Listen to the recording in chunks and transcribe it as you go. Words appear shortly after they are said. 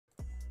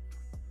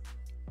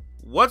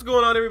What's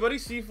going on, everybody?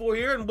 C4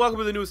 here, and welcome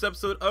to the newest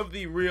episode of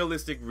the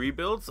Realistic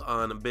Rebuilds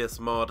on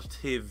Bismod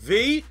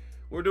TV.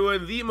 We're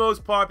doing the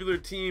most popular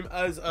team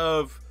as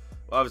of,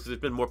 well, obviously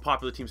there's been more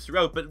popular teams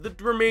throughout, but the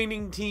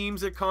remaining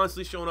teams are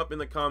constantly showing up in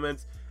the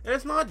comments, and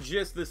it's not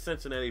just the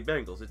Cincinnati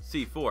Bengals, it's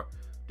C4.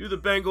 Do the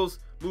Bengals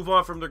move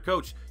on from their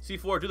coach?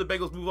 C4, do the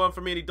Bengals move on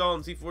from Andy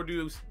Dalton? C4,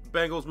 do the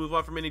Bengals move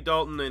on from Andy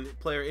Dalton and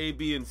player A,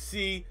 B, and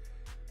C?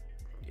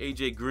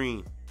 AJ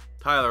Green,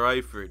 Tyler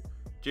Eifert,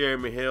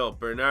 Jeremy Hill,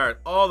 Bernard,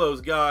 all those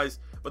guys.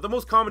 But the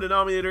most common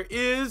denominator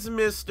is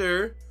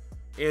Mr.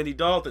 Andy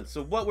Dalton.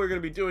 So what we're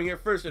going to be doing here,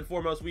 first and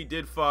foremost, we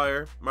did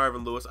fire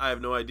Marvin Lewis. I have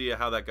no idea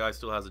how that guy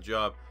still has a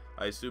job.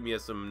 I assume he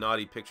has some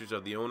naughty pictures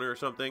of the owner or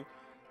something.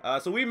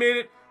 So we made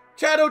it.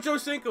 Chad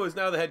Ochocinco is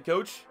now the head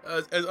coach.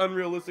 As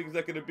unrealistic as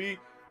that could be.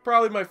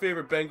 Probably my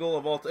favorite Bengal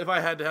of all time. If I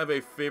had to have a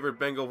favorite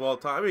Bengal of all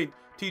time. I mean,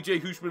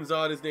 TJ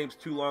Hushmanzad, his name's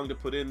too long to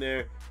put in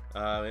there.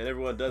 And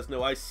everyone does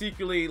know I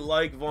secretly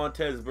like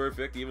Vontaze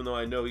Burfict, even though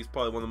I know he's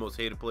probably one of the most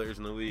hated players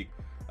in the league.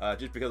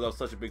 Just because I was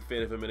such a big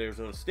fan of him at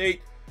Arizona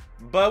State.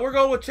 But we're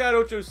going with Chad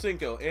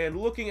Ochocinco. And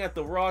looking at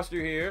the roster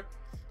here,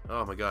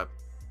 oh my god.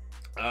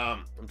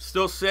 I'm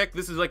still sick.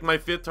 This is like my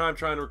 5th time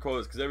trying to record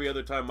this, because every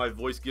other time my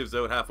voice gives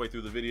out halfway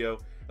through the video.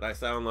 And I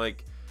sound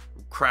like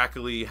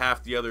crackly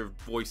half the other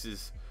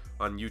voices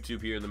on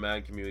YouTube here in the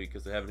Madden community,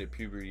 because I haven't hit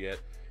puberty yet.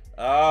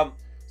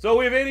 So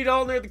we have Andy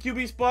Dalton there at the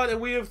QB spot, and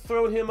we have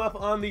thrown him up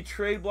on the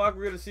trade block.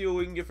 We're going to see what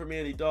we can get from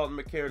Andy Dalton.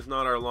 McCarron's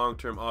not our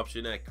long-term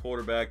option at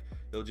quarterback.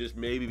 He'll just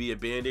maybe be a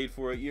Band-Aid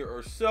for a year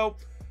or so.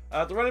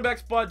 At the running back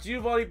spot,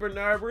 Giovanni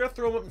Bernard. We're going to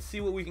throw him up and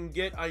see what we can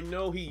get. I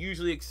know he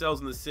usually excels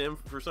in the sim.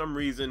 For some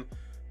reason,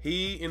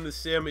 he in the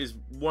sim is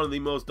one of the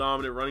most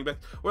dominant running backs.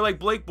 Or like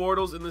Blake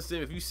Bortles in the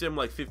sim. If you sim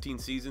like 15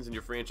 seasons in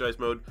your franchise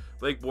mode,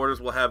 Blake Bortles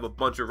will have a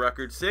bunch of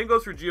records. Same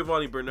goes for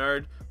Giovanni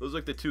Bernard. Those are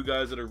like the two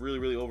guys that are really,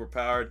 really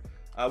overpowered.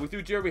 We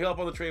threw Jeremy Hill up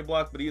on the trade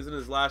block, but he is in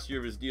his last year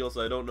of his deal,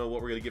 so I don't know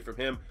what we're going to get from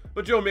him.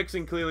 But Joe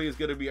Mixon clearly is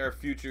going to be our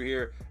future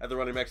here at the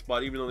running back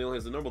spot, even though he only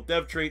has a normal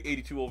dev trait,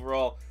 82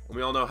 overall. And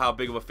we all know how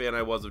big of a fan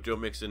I was of Joe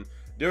Mixon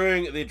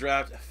during the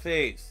draft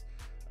phase.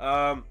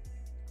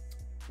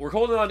 We're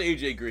holding on to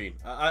AJ Green.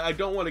 I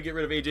don't want to get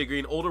rid of AJ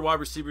Green. Older wide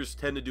receivers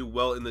tend to do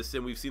well in this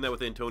sim. We've seen that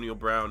with Antonio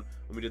Brown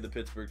when we did the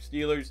Pittsburgh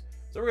Steelers.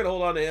 So we're going to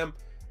hold on to him.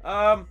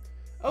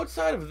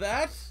 Outside of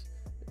that,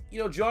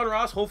 you know, John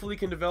Ross hopefully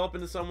can develop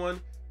into someone.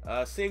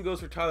 Same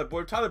goes for Tyler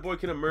Boyd. Tyler Boyd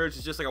can emerge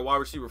as just like a wide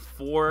receiver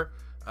 4.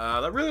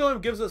 That really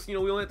only gives us, you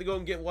know, we only have to go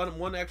and get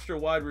one extra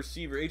wide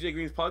receiver. AJ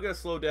Green's probably going to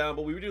slow down,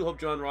 but we do hope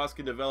John Ross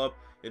can develop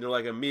into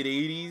like a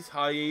mid-80s,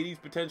 high 80s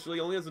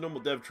potentially. Only has a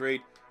normal dev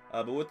trait.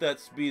 But with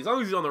that speed, as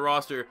long as he's on the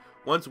roster,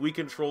 once we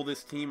control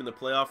this team in the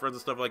playoff runs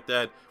and stuff like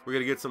that, we're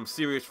going to get some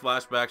serious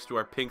flashbacks to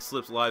our Pink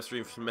Slips live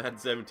stream from Madden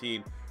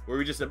 17, where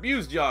we just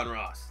abused John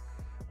Ross.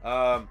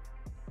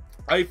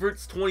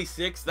 Eifert's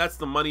 26. That's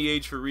the money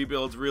age for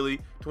rebuilds, really.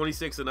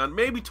 26 and under.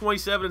 Maybe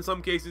 27 in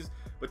some cases,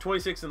 but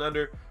 26 and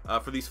under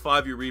for these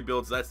 5-year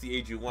rebuilds. That's the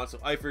age you want. So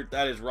Eifert,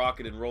 that is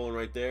rocking and rolling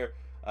right there.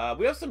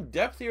 We have some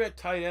depth here at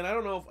tight end. I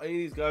don't know if any of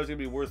these guys are going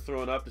to be worth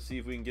throwing up to see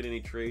if we can get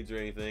any trades or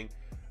anything.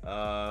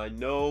 I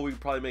know we can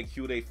probably make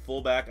Hewitt a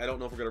fullback. I don't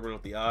know if we're going to run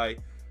up the eye.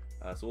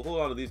 So we'll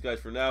hold on to these guys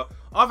for now.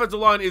 Offensive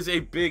line is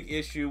a big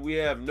issue. We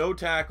have no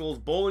tackles.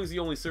 Bowling's the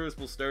only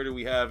serviceable starter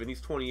we have, and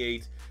he's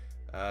 28.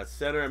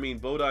 Center, I mean,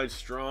 Bodine's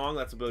strong.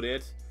 That's about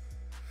it.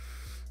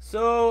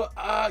 So,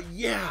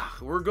 yeah,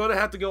 we're going to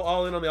have to go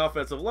all in on the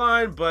offensive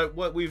line, but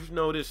what we've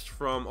noticed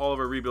from all of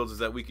our rebuilds is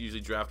that we can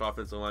usually draft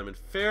offensive linemen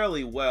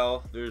fairly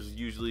well. There's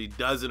usually a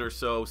dozen or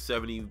so,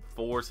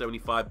 74,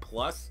 75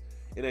 plus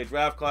in a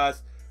draft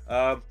class.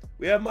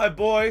 We have my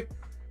boy,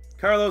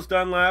 Carlos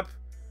Dunlap,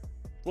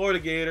 Florida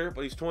Gator,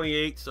 but he's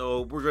 28,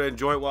 so we're going to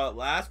enjoy it while it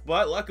lasts.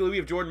 But luckily, we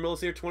have Jordan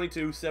Mills here,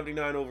 22,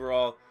 79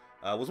 overall.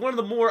 Was one of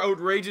the more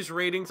outrageous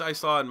ratings I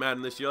saw in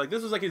Madden this year. Like,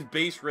 this was like his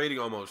base rating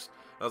almost.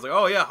 I was like,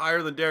 oh yeah,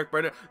 higher than Derek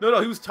Barnett. No,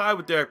 he was tied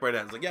with Derek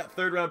Barnett. It's like, yeah,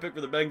 3rd round pick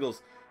for the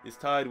Bengals is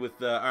tied with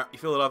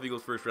Philadelphia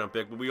Eagles 1st round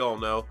pick. But we all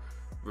know,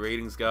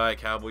 ratings guy,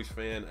 Cowboys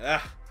fan.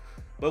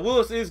 But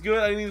Willis is good.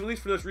 I mean, at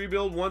least for this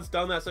rebuild, once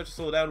down that such a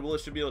slow down,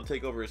 Willis should be able to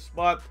take over his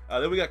spot.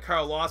 Then we got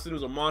Carl Lawson,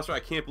 who's a monster.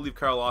 I can't believe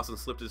Carl Lawson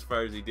slipped as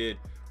far as he did.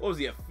 What was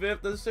he, at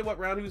 5th? Does it say what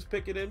round he was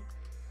picking in?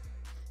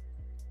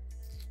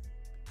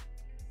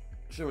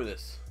 Show me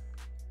this.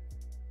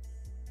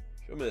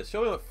 Show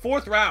me what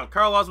 4th round.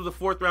 Carl Lawson was a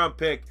 4th round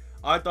pick.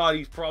 I thought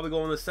he's probably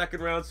going in the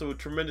 2nd round, so a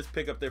tremendous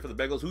pick up there for the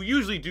Bengals, who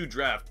usually do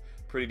draft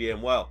pretty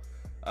damn well.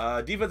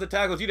 Defensive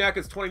tackle, Gene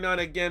Atkins, 29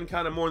 again,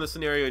 kind of more in the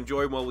scenario.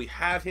 Enjoy while we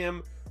have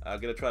him.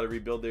 Gonna try to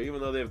rebuild there,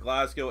 even though they have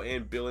Glasgow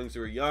and Billings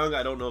who are young.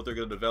 I don't know if they're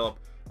gonna develop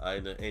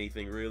into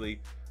anything really.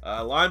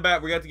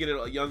 Linebacker, we got to get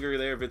it younger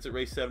there. Vincent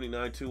Ray,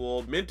 79, too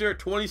old. Minter,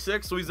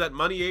 26, so he's that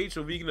money age,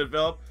 so if he can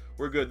develop,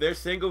 we're good there.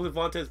 Same goes with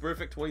Vontaze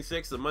Burfict,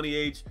 26, the money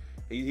age.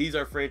 He's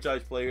our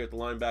franchise player at the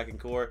linebacking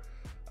core.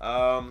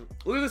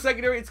 Look at the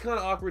secondary. It's kind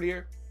of awkward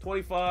here.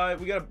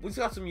 25. We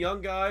got some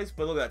young guys,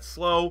 but look at that.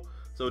 Slow.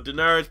 So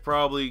Denard's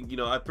probably, you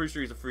know, I'm pretty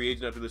sure he's a free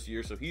agent after this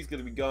year, so he's going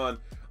to be gone.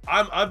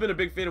 I've been a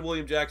big fan of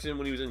William Jackson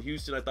when he was in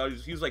Houston. I thought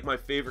he was like my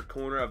favorite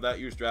corner of that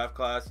year's draft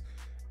class,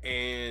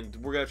 and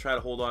we're going to try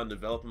to hold on and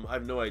develop him. I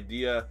have no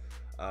idea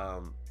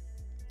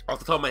off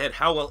the top of my head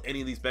how well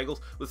any of these Bengals.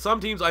 With some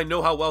teams, I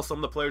know how well some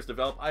of the players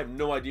develop. I have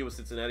no idea with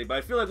Cincinnati, but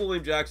I feel like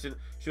William Jackson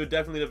should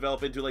definitely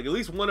develop into like at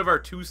least one of our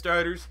 2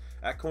 starters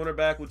at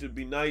cornerback, which would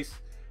be nice.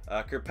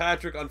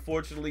 Kirkpatrick,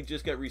 unfortunately,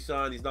 just got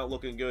re-signed. He's not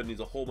looking good, and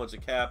he's a whole bunch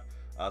of cap.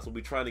 So we'll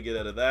be trying to get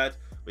out of that.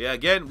 But yeah,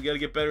 again, we got to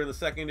get better in the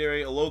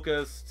secondary.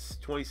 Aloka's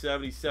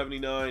 27, he's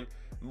 79.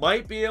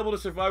 Might be able to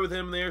survive with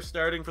him there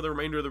starting for the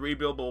remainder of the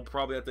rebuild, but we'll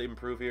probably have to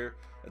improve here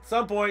at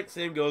some point.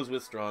 Same goes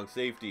with strong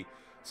safety.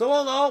 So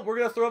all in all, we're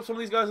going to throw up some of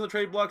these guys on the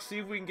trade block, see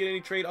if we can get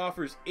any trade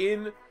offers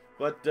in.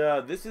 But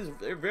this is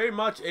very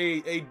much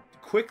a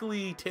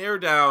quickly tear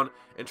down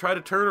and try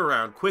to turn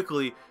around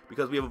quickly,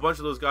 because we have a bunch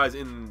of those guys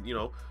in, you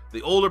know,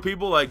 the older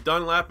people like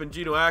Dunlap and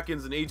Geno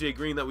Atkins and AJ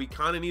Green that we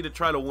kind of need to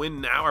try to win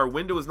now. Our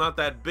window is not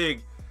that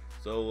big.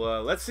 So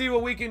let's see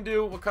what we can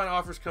do, what kind of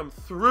offers come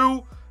through,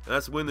 and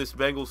let's win this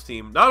Bengals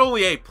team. Not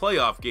only a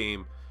playoff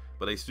game,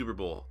 but a Super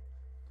Bowl.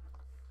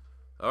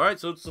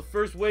 Alright, so it's the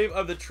first wave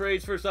of the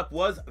trades. First up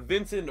was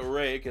Vincent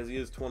Ray, because he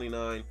is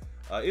 29.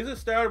 Is a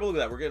starter, but look at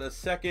that. We're getting a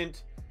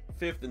 2nd,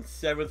 5th, and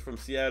 7th from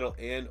Seattle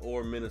and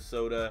or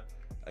Minnesota.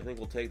 I think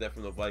we'll take that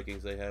from the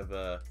Vikings. They have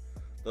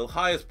the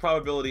highest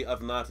probability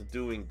of not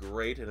doing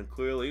great, and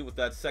clearly with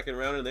that 2nd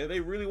round in there, they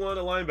really wanted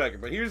a linebacker.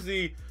 But here's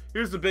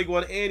the big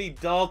one, Andy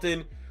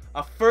Dalton,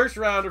 a 1st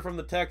rounder from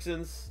the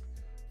Texans,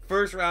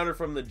 1st rounder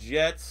from the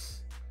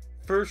Jets,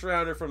 1st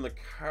rounder from the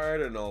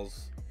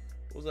Cardinals.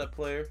 What was that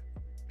player?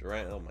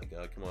 Durant. Oh my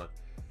God, come on.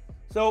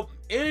 So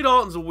Andy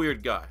Dalton's a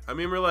weird guy. I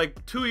mean, we're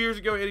like 2 years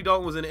ago, Andy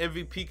Dalton was an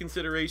MVP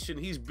consideration.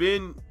 He's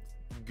been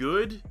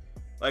good,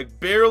 like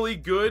barely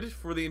good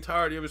for the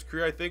entirety of his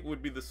career, I think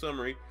would be the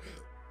summary.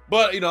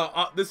 But, you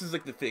know, this is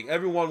like the thing.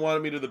 Everyone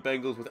wanted me to the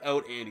Bengals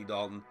without Andy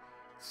Dalton.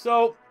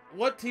 So,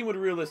 what team would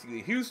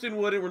realistically? Houston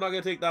wouldn't. We're not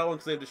going to take that one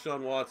because they have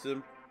Deshaun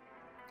Watson.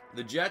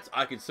 The Jets,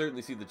 I could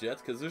certainly see the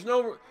Jets because there's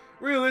no,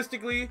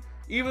 realistically,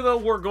 even though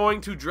we're going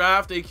to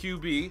draft a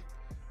QB,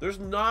 there's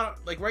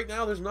not, like right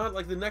now, there's not,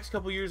 like the next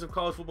couple years of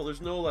college football,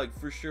 there's no, like,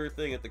 for sure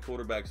thing at the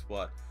quarterback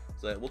spot.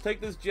 So, we'll take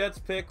this Jets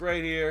pick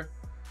right here.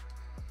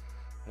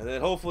 And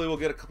then hopefully we'll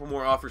get a couple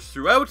more offers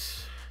throughout.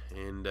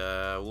 And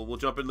we'll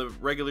jump in the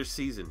regular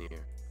season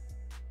here.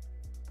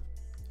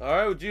 All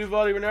right, with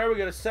Giovanni Bernard, we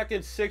got a 2nd,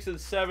 6th, and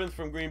 7th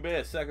from Green Bay,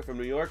 a 2nd from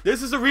New York.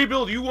 This is a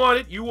rebuild. You want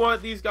it. You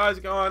want these guys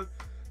gone.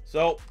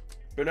 So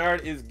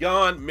Bernard is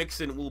gone.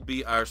 Mixon will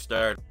be our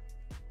start.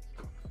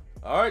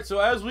 All right, so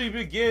as we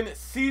begin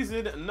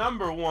season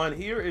number 1,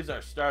 here is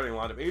our starting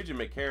lineup. Adrian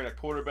McCarron at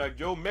quarterback,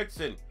 Joe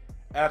Mixon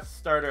at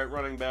starter at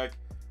running back.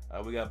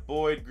 We got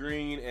Boyd,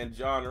 Green, and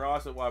John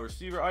Ross at wide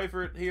receiver.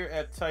 Eifert here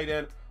at tight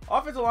end.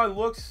 Offensive line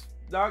looks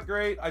not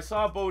great. I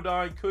saw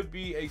Bodine could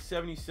be a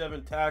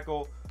 77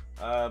 tackle,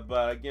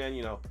 but again,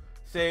 you know,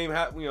 same,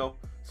 you know,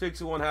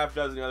 6 of one, half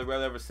dozen the other.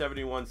 Rather have a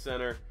 71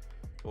 center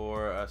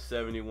or a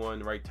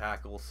 71 right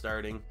tackle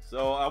starting.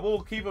 So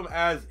we'll keep them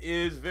as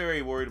is.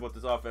 Very worried about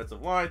this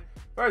offensive line.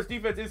 As far as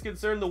defense is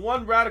concerned, the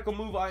one radical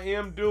move I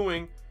am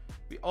doing,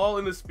 all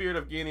in the spirit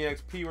of gaining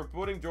XP, we're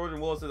putting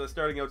Jordan Willis as a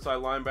starting outside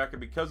linebacker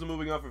because of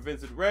moving on from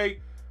Vincent Ray.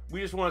 We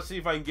just want to see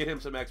if I can get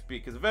him some XP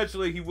because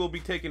eventually he will be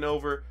taking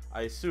over,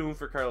 I assume,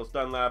 for Carlos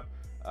Dunlap.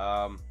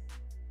 But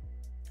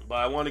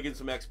I want to get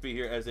some XP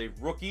here as a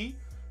rookie.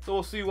 So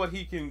we'll see what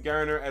he can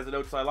garner as an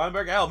outside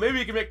linebacker. Hell, maybe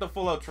he can make the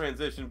full-out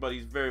transition, but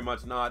he's very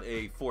much not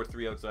a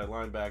 4-3 outside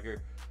linebacker.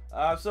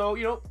 So,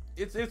 you know,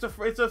 it's a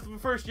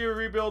first-year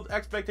rebuild.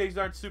 Expectations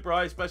aren't super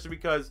high, especially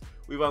because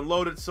we've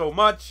unloaded so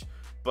much.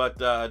 But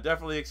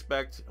definitely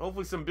expect,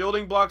 hopefully, some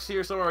building blocks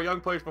here. Some of our young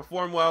players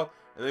perform well,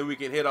 and then we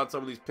can hit on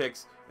some of these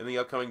picks in the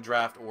upcoming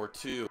draft or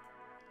two.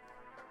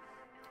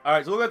 All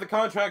right, so look at the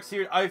contracts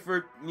here.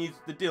 Eifert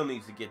the deal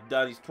needs to get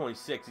done. He's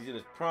 26. He's in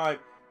his prime.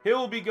 Hill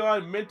will be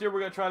gone. Minter, we're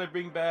going to try to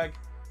bring back.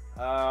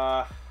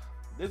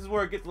 This is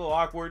where it gets a little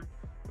awkward.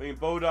 I mean,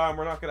 Bodine,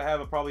 we're not going to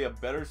have probably a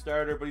better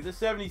starter, but he's a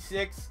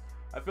 76.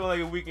 I feel like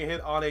if we can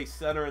hit on a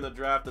center in the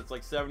draft that's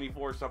like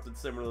 74 or something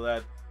similar to that,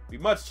 it'd be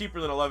much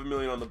cheaper than $11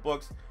 million on the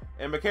books.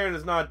 And McCarron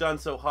is not done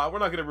so hot. We're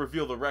not going to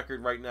reveal the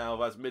record right now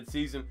of us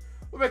mid-season.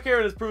 But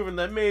McCarron has proven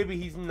that maybe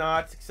he's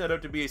not set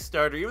up to be a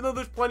starter, even though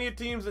there's plenty of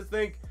teams that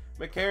think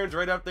McCarron's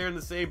right up there in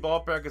the same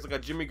ballpark as like a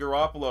Jimmy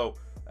Garoppolo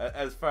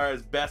as far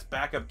as best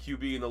backup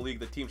QB in the league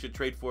that teams should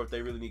trade for if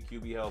they really need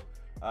QB help.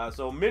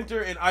 So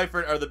Minter and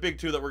Eifert are the big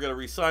 2 that we're going to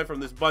re-sign from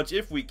this bunch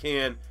if we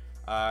can.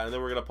 And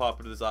then we're going to pop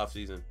into this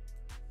offseason.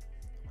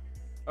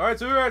 All right,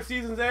 so we were at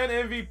season's end.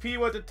 MVP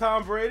went to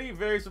Tom Brady.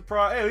 Very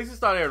surprised. Hey, at least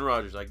it's not Aaron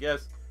Rodgers, I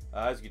guess.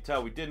 As you can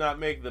tell, we did not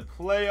make the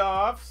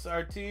playoffs.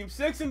 Our team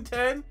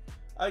 6-10,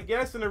 I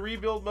guess, in a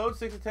rebuild mode.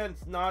 6-10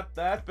 is not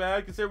that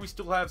bad. Consider we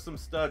still have some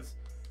studs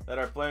that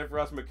are playing for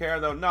us. McCarron,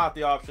 though, not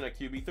the option at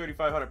QB.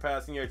 3,500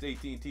 passing yards,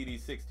 18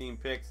 TDs, 16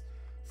 picks,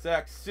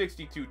 sacked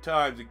 62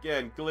 times.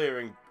 Again,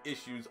 glaring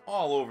issues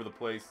all over the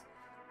place.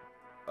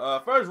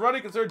 As far as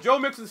running concerned, Joe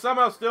Mixon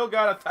somehow still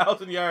got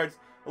 1,000 yards,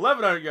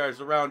 1,100 yards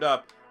to round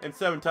up, and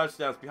 7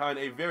 touchdowns behind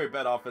a very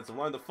bad offensive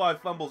line. The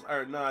 5 fumbles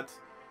are not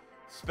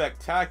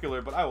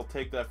spectacular, but I will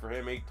take that for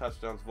him. 8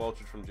 touchdowns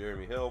vultured from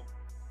Jeremy Hill.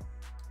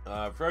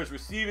 As far as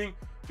receiving,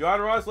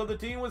 John Ross led the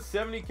team with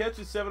 70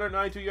 catches,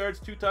 792 yards,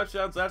 2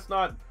 touchdowns. That's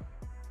not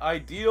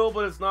ideal,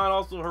 but it's not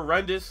also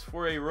horrendous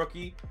for a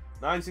rookie.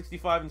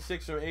 965 and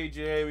 6 from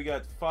AJ. We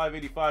got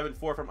 585 and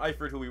 4 from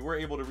Eifert, who we were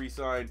able to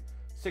re-sign.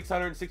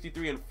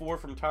 663 and 4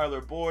 from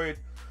Tyler Boyd.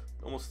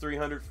 Almost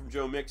 300 from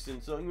Joe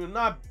Mixon. So,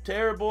 not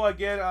terrible.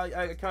 Again,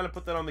 I kind of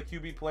put that on the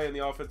QB play and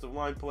the offensive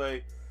line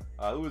play.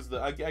 Who was the?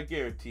 I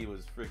guarantee it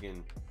was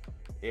freaking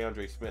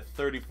Andre Smith.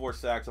 34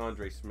 sacks,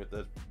 Andre Smith.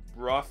 That's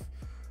rough.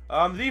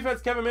 The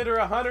defense, Kevin Minter,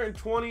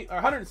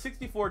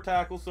 164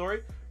 tackles.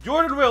 Sorry.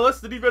 Jordan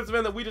Willis, the defensive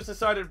end that we just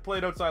decided to play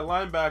at outside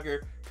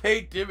linebacker,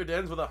 paid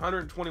dividends with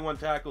 121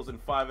 tackles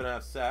and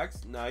 5.5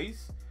 sacks.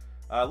 Nice.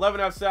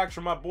 11.5 sacks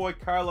from my boy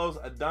Carlos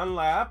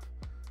Dunlap.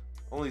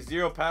 Only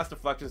 0 pass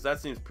deflections. That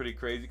seems pretty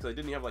crazy because I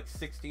didn't have like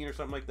 16 or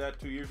something like that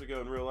 2 years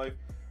ago in real life.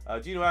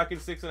 Geno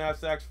Atkins, 6.5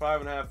 sacks,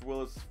 5.5 for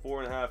Willis,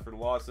 4.5 for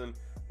Lawson,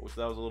 which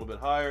that was a little bit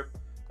higher.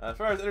 As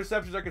far as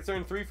interceptions are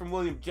concerned, 3 from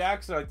William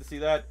Jackson. I like to see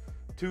that.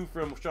 2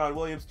 from Sean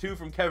Williams, 2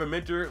 from Kevin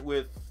Minter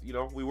with,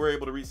 we were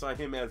able to re-sign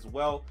him as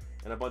well.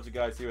 And a bunch of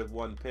guys here with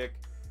 1 pick.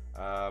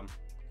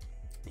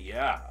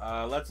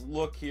 Let's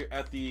look here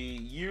at the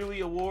yearly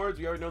awards.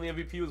 We already know the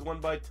MVP was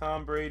won by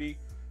Tom Brady.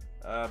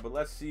 But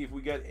let's see if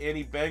we got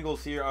any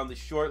Bengals here on the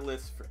short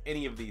list for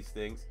any of these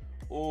things.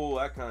 Oh,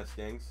 that kind of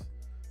stings.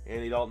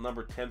 Andy Dalton,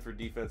 number 10 for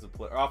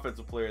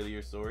offensive player of the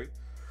year, sorry.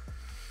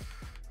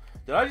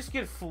 Did I just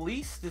get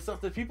fleeced?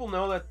 Did people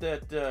know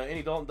that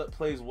Andy Dalton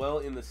plays well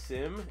in the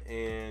sim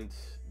and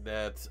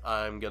that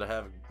I'm going to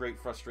have great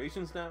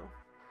frustrations now?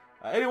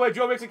 Anyway,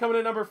 Joe Mixon coming in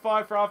at number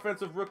 5 for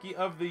Offensive Rookie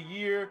of the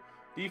Year.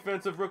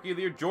 Defensive Rookie of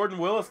the Year, Jordan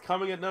Willis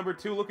coming at number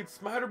 2, looking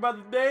smarter by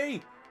the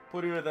day.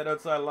 Putting him at that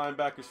outside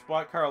linebacker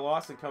spot. Carl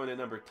Lawson coming in at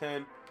number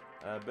 10.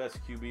 Best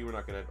QB, we're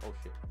not going to... Oh,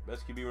 shit.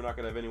 Best QB, we're not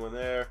going to have anyone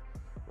there.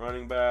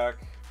 Running back,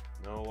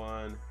 no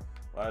one.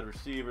 Wide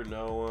receiver,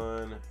 no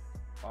one.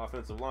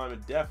 Offensive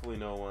lineman, definitely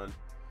no one.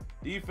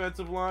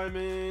 Defensive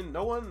lineman,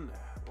 no one.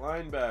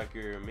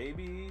 Linebacker,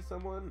 maybe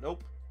someone.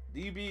 Nope.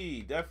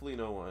 DB, definitely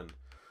no one.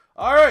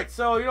 All right,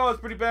 so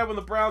it's pretty bad when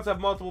the Browns have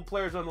multiple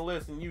players on the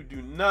list and you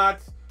do not.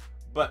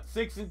 But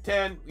 6 and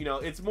 10,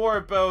 it's more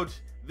about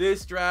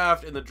this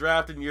draft and the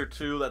draft in year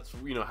 2. That's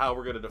how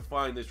we're going to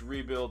define this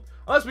rebuild,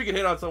 unless we can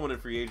hit on someone in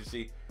free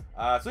agency.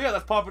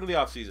 Let's pop into the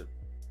offseason.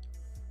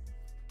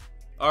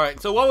 All right,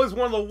 so what was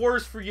one of the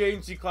worst free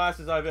agency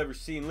classes I've ever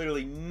seen?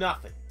 Literally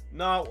nothing.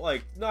 Not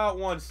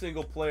one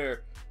single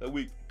player that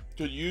we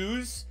could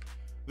use.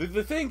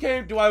 The thing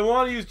came, do I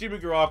want to use Jimmy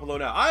Garoppolo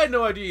now? I had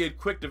no idea he had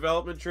quick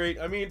development trait.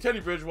 I mean, Teddy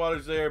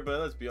Bridgewater's there, but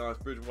let's be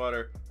honest,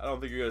 Bridgewater, I don't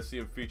think you're going to see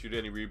him featured in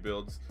any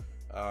rebuilds.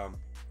 So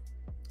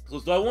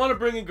I want to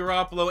bring in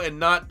Garoppolo and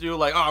not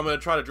do I'm going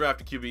to try to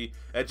draft a QB.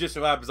 It just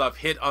so happens I've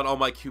hit on all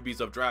my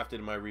QBs I've drafted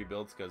in my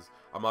rebuilds because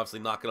I'm obviously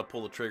not going to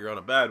pull the trigger on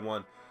a bad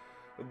one.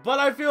 But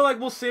I feel like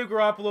we'll save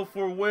Garoppolo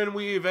for when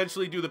we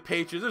eventually do the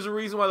Patriots. There's a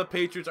reason why the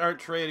Patriots aren't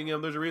trading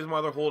him. There's a reason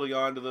why they're holding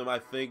on to them. I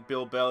think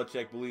Bill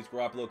Belichick believes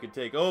Garoppolo can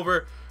take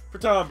over for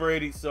Tom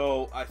Brady.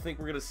 So I think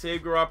we're going to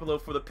save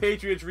Garoppolo for the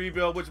Patriots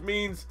rebuild, which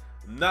means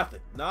nothing.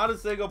 Not a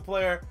single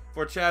player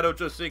for Chad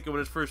Ochocinco in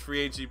his first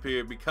free agency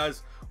period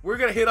because we're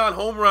going to hit on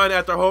home run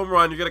after home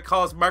run. You're going to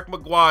call us Mark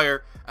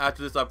McGuire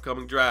after this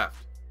upcoming draft.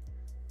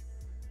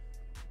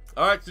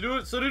 All right, to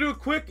do a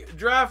quick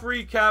draft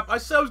recap, I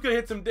said I was going to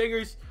hit some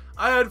dingers.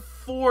 I had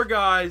 4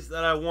 guys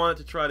that I wanted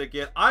to try to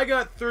get. I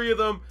got 3 of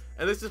them,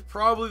 and this is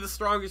probably the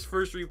strongest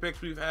first 3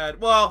 picks we've had.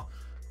 Well,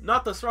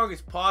 not the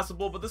strongest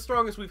possible, but the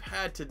strongest we've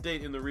had to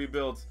date in the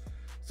rebuilds.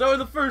 So in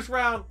the first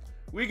round,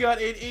 we got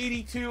an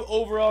 82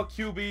 overall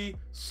QB,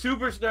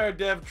 superstar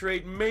dev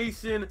trait,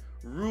 Mason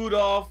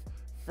Rudolph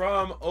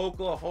from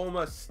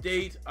Oklahoma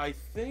State. I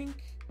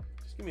think,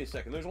 just give me a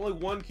second. There's only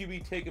 1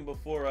 QB taken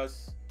before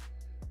us.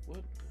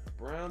 What?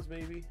 Browns,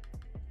 maybe?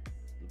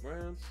 The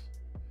Browns?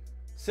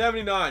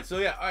 79. So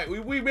yeah, all right,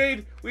 we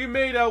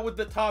made out with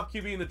the top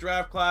QB in the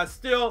draft class.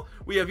 Still,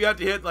 we have yet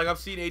to hit, I've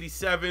seen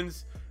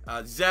 87s.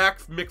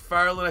 Zach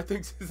McFarland, I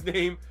think's his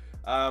name.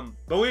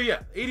 But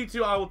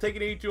 82. I will take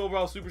an 82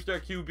 overall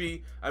superstar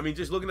QB. I mean,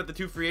 just looking at the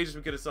 2 free agents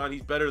we could have signed,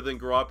 he's better than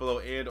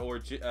Garoppolo and or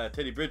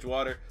Teddy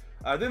Bridgewater.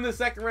 Then the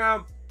second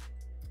round.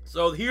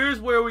 So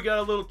here's where we got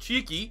a little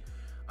cheeky.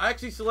 I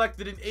actually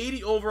selected an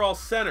 80 overall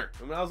center.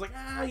 I mean, I was like,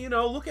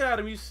 look at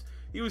him.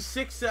 He was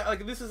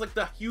 6'7", this is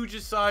the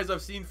hugest size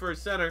I've seen for a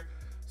center.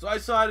 So I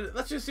decided,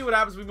 let's just see what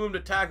happens if we move him to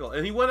tackle.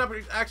 And he went up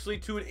actually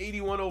to an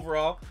 81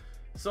 overall.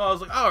 So I was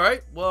like, all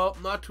right, well,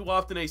 not too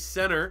often a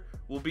center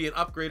will be an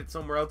upgrade at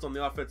somewhere else on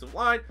the offensive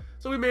line.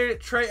 So we made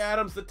it Trey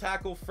Adams, the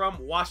tackle from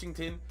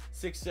Washington,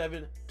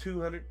 6'7",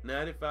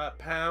 295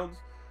 pounds.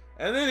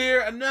 And then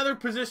here, another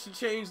position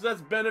change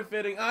that's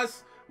benefiting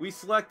us. we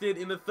selected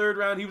in the 3rd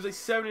round. He was a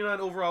 79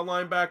 overall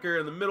linebacker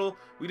in the middle.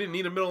 We didn't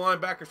need a middle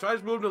linebacker, so I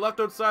just moved him to left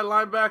outside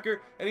linebacker,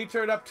 and he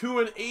turned up to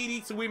an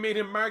 80, so we made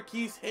him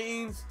Marquise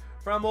Haynes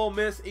from Ole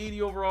Miss,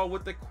 80 overall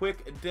with the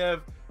quick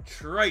dev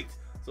trait.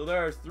 So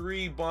there are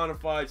 3 bona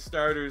fide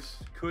starters.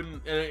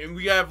 And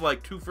we have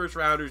like 2 first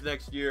rounders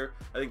next year.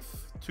 I think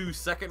 2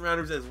 second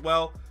rounders as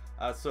well.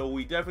 So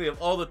we definitely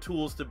have all the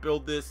tools to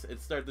build this and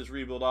start this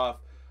rebuild off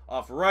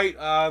right.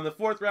 In the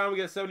 4th round, we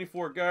got a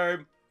 74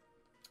 guard,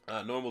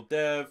 normal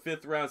dev.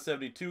 5th round,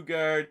 72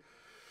 guard.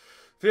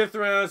 5th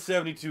round,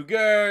 72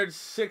 guard.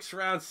 6th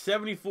round,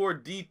 74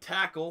 D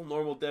tackle,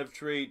 normal dev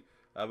trait.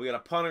 We got a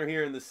punter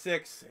here in the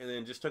 6th, and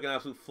then just took an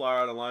absolute flyer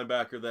out of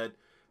linebacker that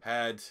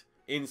had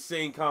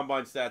insane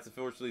combine stats.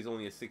 Unfortunately, he's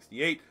only a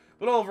 68.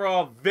 But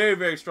overall, very,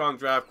 very strong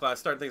draft class.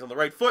 Starting things on the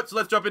right foot. So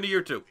let's jump into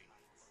year 2.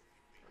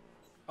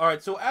 All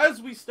right, so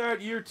as we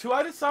start year 2,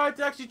 I decided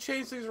to actually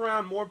change things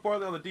around, more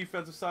importantly on the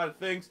defensive side of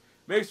things.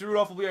 Mason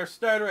Rudolph will be our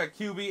starter at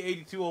QB,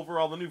 82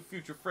 overall, the new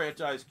future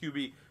franchise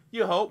QB.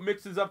 You hope.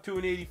 Mixes up to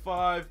an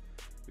 85.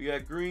 We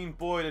got Green,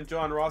 Boyd, and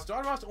John Ross.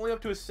 John Ross only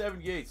up to a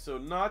 78, so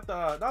not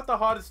the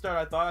hottest start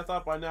I thought. I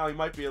thought by now he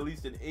might be at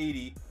least an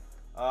 80.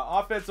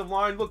 Offensive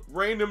line, look,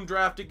 random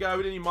drafted guy.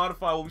 We didn't even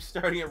modify. We'll be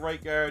starting at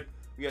right guard.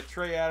 We got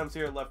Trey Adams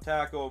here at left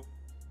tackle.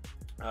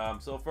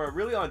 So for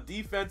really on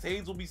defense,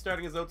 Haynes will be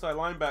starting as outside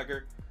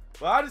linebacker.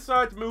 But I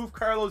decided to move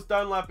Carlos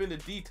Dunlap into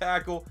D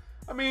tackle.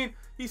 I mean,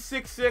 he's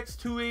 6'6",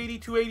 280,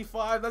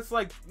 285. That's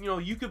like, you know,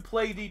 you could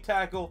play D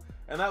tackle.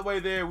 And that way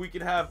there, we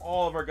could have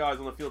all of our guys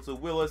on the field. So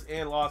Willis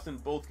and Lawson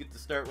both get to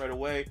start right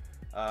away.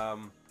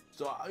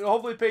 So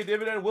hopefully pay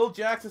dividend. Will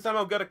Jackson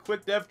somehow got a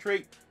quick dev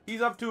trait.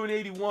 He's up to an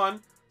 81.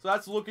 So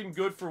that's looking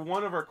good for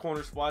one of our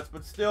corner spots.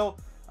 But still,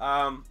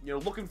 you know,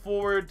 looking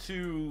forward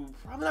to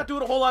probably not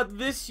doing a whole lot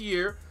this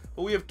year.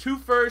 But we have 2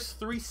 firsts,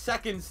 3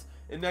 seconds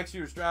in next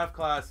year's draft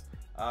class.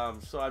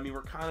 So, I mean,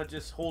 we're kind of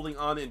just holding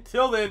on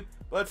until then.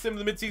 But let's sim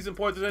the midseason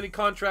point. If there's any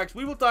contracts,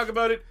 we will talk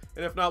about it.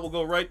 And if not, we'll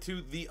go right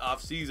to the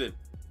offseason.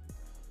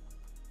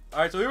 All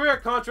right, so here we are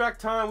at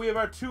contract time. We have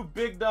our 2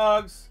 big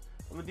dogs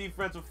on the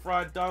defensive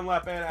front,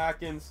 Dunlap and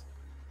Atkins.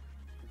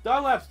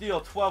 Dunlap's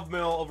deal, 12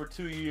 mil over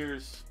 2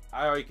 years.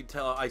 I already can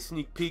tell. I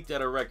sneak peeked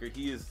at a record.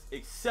 He is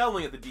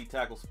excelling at the D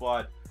tackle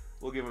spot.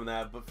 We'll give him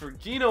that. But for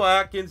Geno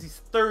Atkins, he's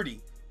 30,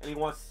 and he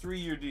wants a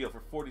 3-year deal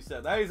for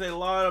 47. That is a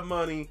lot of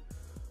money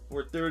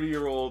for a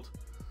 30-year-old.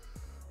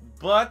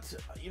 But,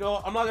 you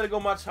know, I'm not going to go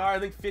much higher. I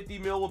think 50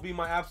 mil will be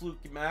my absolute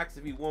max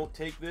if he won't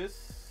take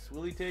this.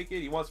 Will he take it?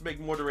 He wants to make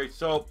more to race.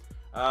 So,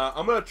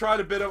 I'm going to try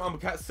to bid him. I'm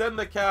setting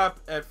the cap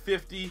at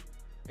 50.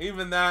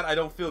 Even that, I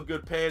don't feel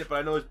good paying it, but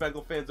I know there's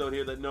Bengal fans out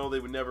here that know they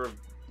would never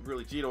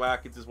really. Geno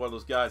Atkins is one of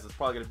those guys that's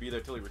probably going to be there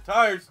until he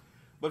retires.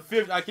 But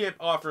 50, I can't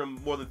offer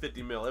him more than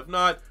 50 mil. If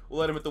not,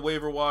 we'll let him at the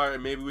waiver wire,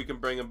 and maybe we can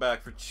bring him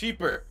back for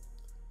cheaper.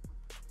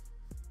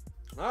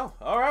 Well,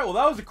 all right. Well,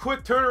 that was a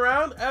quick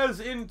turnaround. As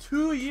in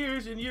 2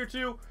 years, in year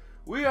 2,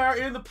 we are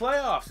in the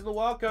playoffs in the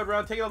wildcard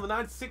round, taking on the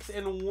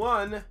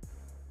 9-6-1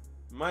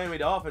 Miami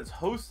Dolphins,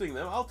 hosting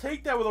them. I'll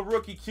take that with a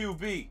rookie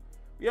QB.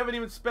 We haven't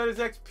even spent his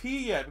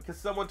XP yet because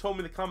someone told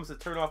me in the comments to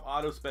turn off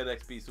auto spend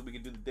XP so we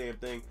can do the damn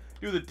thing,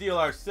 do the deal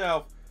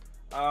ourselves.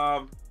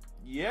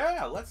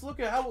 Yeah, let's look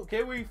at how.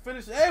 Okay, we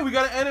finished. Hey, we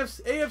got an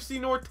AFC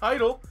North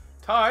title,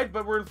 tied,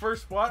 but we're in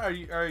first spot.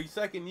 Our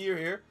second year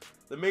here.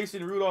 The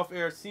Mason Rudolph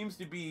era seems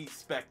to be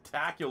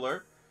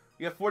spectacular.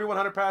 We have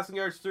 4,100 passing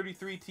yards,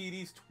 33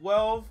 TDs,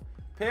 12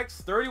 picks,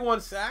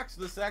 31 sacks.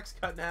 The sacks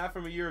cut in half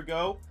from a year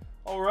ago.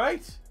 All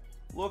right,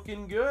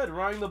 looking good.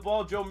 Running the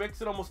ball, Joe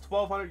Mixon, almost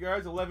 1,200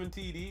 yards, 11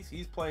 TDs.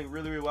 He's playing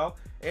really, really well.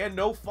 And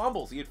no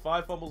fumbles. He had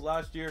 5 fumbles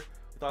last year.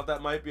 We thought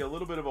that might be a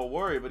little bit of a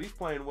worry, but he's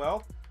playing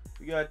well.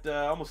 We got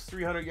almost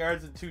 300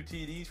 yards and 2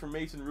 TDs from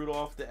Mason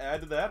Rudolph to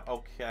add to that.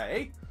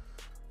 Okay.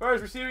 As far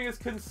as receiving is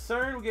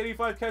concerned, we get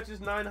 85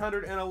 catches,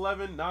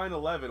 911,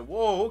 911.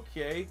 Whoa,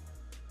 okay.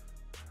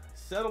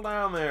 Settle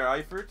down there,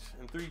 Eifert,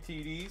 and 3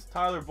 TDs.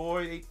 Tyler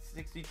Boyd,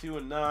 862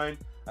 and 9.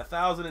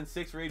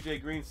 1,006 for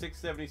AJ Green,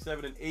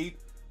 677 and 8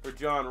 for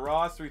John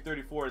Ross,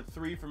 334 and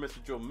 3 for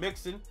Mr. Joe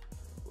Mixon.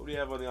 What do we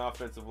have on the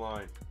offensive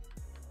line?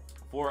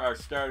 For our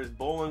starters,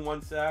 Bolin,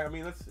 1 sack. I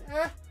mean, that's,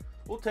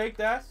 we'll take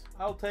that.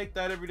 I'll take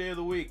that every day of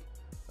the week.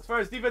 As far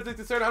as defense is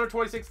concerned,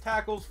 126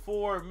 tackles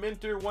for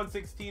Minter,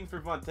 116 for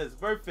Vontez.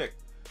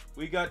 Perfect.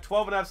 We got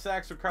 12.5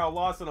 sacks for Carl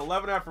Lawson,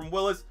 11.5 from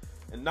Willis,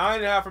 and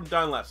 9.5 from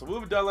Dunlap. So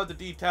moving Dunlap to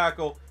D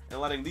tackle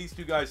and letting these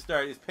 2 guys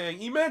start is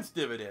paying immense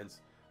dividends.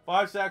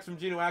 5 sacks from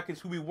Geno Atkins,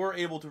 who we were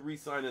able to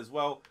re-sign as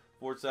well.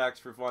 4 sacks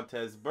for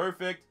Vontez.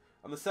 Perfect.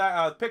 On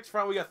the picks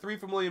front, we got 3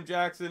 from William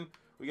Jackson.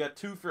 We got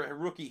 2 for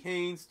rookie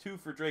Haynes, 2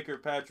 for Drake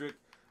Kirkpatrick.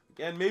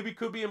 Again, maybe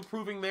could be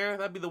improving there.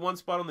 That'd be the one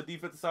spot on the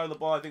defensive side of the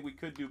ball I think we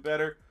could do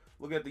better.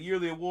 Look at the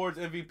yearly awards.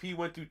 MVP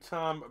went to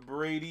Tom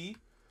Brady.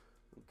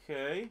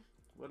 Okay.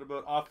 What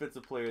about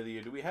Offensive Player of the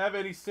Year? Do we have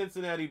any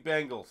Cincinnati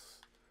Bengals?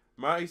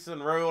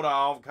 Mason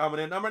Rudolph coming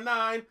in number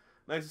 9.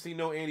 Nice to see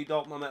no Andy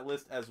Dalton on that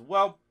list as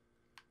well.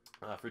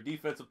 For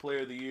Defensive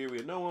Player of the Year, we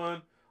had no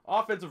one.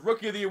 Offensive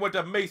Rookie of the Year went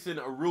to Mason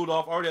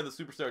Rudolph. Already had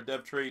the Superstar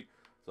Dev trait.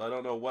 So I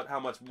don't know how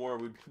much more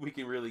we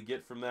can really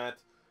get from that.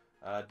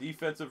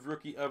 Defensive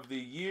Rookie of the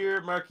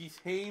Year, Marquise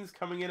Haynes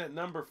coming in at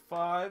number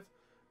 5.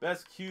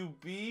 Best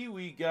QB,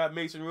 we got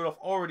Mason Rudolph,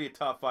 already a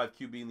top 5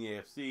 QB in the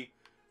AFC.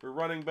 For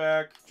running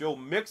back, Joe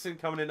Mixon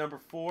coming in number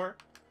 4.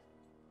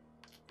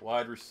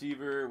 Wide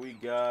receiver, we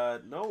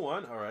got no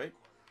one. All right.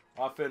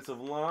 Offensive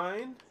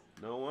line,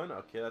 no one.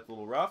 Okay, that's a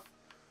little rough.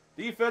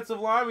 Defensive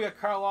line, we got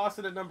Carl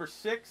Lawson at number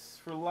 6.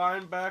 For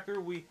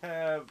linebacker, we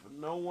have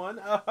no one.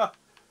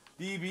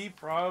 DB,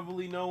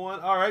 probably no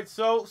one. All right,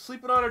 so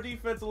sleeping on our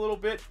defense a little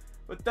bit,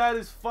 but that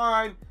is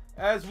fine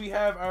as we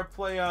have our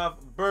playoff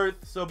berth.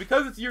 So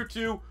because it's year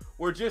 2,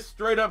 we're just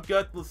straight up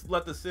let's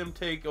let the sim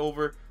take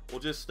over. We'll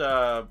just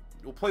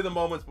we'll play the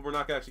moments, but we're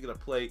not actually going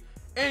to play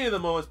any of the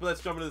moments. But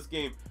let's jump into this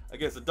game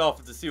against the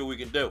Dolphins to see what we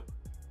can do.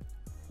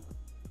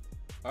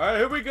 All right,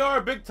 here we go.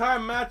 Our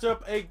big-time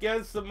matchup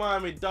against the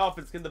Miami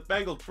Dolphins. Can the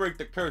Bengals break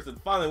the curse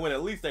and finally win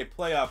at least a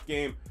playoff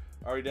game?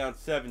 Already down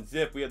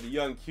 7-zip. We have the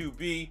young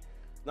QB.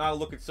 Not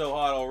looking so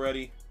hot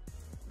already.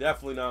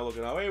 Definitely not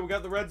looking hot. Hey, we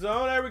got the red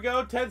zone. There we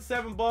go.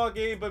 10-7 ball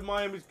game, but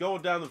Miami's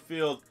going down the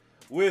field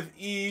with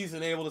ease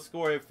and able to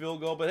score a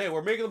field goal. But hey,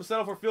 we're making them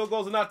settle for field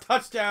goals and not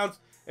touchdowns.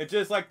 And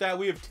just like that,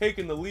 we have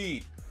taken the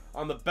lead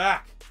on the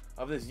back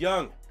of this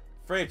young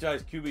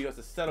franchise QB who has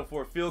to settle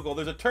for a field goal.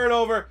 There's a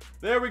turnover.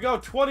 There we go.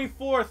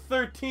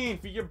 24-13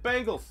 for your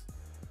Bengals.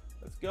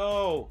 Let's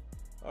go.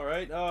 All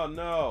right. Oh,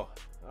 no.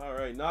 All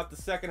right. Not the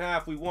second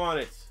half we want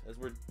it as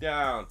we're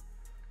down.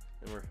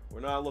 And we're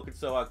not looking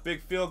so hot.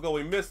 Big field goal.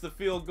 We missed the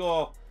field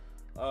goal.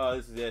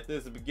 This is it. This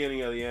is the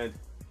beginning of the end.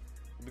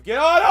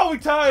 Oh, no. We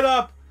tied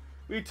up.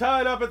 We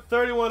tied up at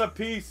 31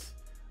 apiece.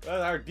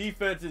 Our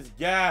defense is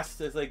gassed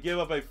as they give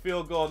up a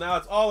field goal. Now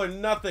it's all or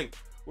nothing.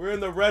 We're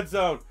in the red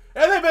zone.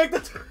 And they make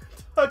the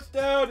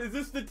touchdown. Is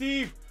this the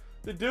team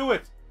to do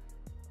it?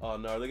 Oh,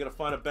 no. Are they going to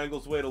find a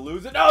Bengals way to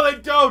lose it? No, they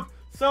don't.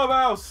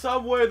 Somehow,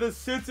 someway, the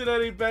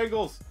Cincinnati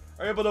Bengals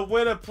are able to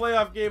win a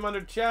playoff game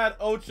under Chad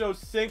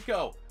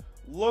Ochocinco.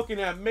 Looking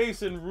at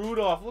Mason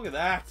Rudolph. Look at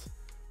that.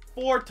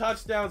 4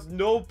 touchdowns,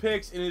 no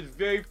picks in his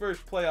very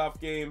first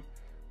playoff game.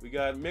 We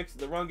got mixed.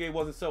 The run game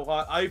wasn't so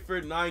hot.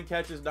 Eifert, 9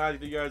 catches,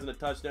 92 yards, and a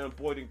touchdown.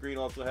 Boyd Green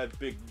also had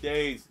big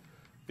days.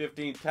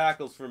 15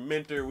 tackles from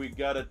Minter. We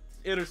got an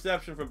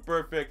interception from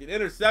Perfect. An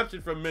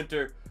interception from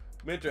Minter.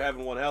 Minter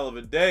having one hell of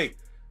a day.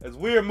 As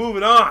we are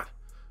moving on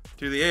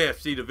to the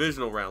AFC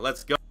divisional round.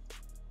 Let's go.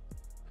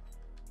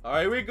 All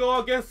right, we go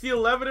against the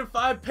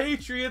 11-5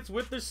 Patriots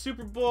with the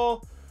Super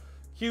Bowl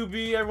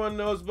QB. Everyone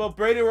knows about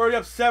Brady. We're already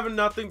up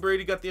 7-0.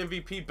 Brady got the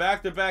MVP,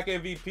 back-to-back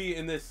MVP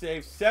in this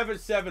save.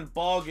 7-7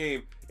 ball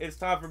game. It's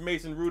time for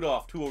Mason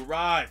Rudolph to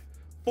arrive.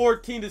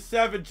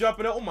 14-7,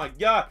 jumping out. Oh my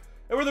God!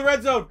 And we're in the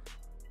red zone.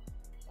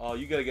 Oh,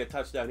 you gotta get a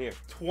touchdown here.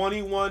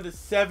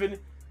 21-7,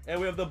 and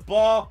we have the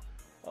ball.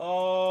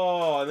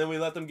 Oh, and then we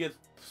let them get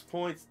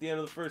points at the end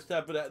of the first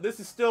half. But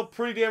this is still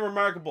pretty damn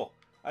remarkable.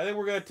 I think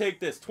we're gonna take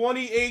this.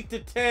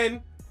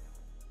 28-10.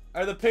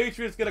 Are the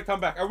Patriots gonna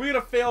come back? Are we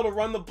gonna fail to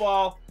run the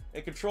ball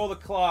and control the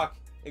clock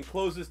and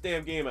close this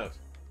damn game out?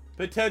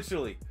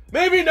 Potentially.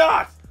 Maybe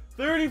not!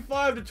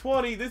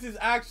 35-20. This is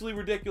actually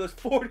ridiculous.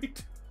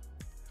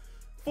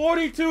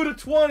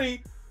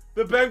 42-20.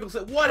 The Bengals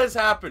said, what has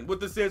happened with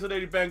the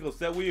Cincinnati Bengals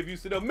that we have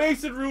used to know?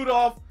 Mason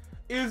Rudolph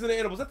is an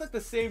animal. Is that like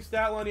the same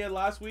stat line he had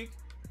last week?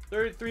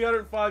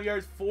 305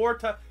 yards, 4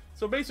 touchdowns.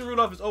 So Mason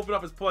Rudolph has opened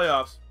up his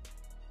playoffs.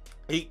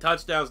 8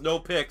 touchdowns, no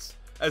picks,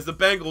 as the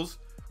Bengals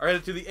are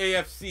headed to the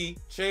AFC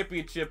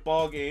Championship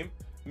ball game.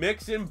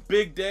 Mixon,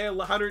 big day,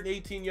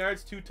 118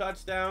 yards, 2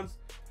 touchdowns.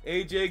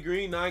 AJ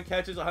Green, 9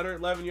 catches,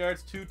 111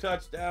 yards, 2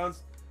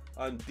 touchdowns.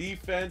 On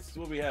defense,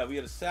 what we have? We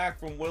had a sack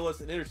from Willis,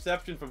 an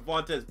interception from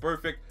Vontaze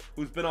Burfict,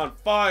 who's been on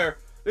fire.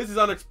 This is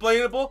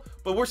unexplainable,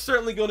 but we're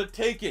certainly going to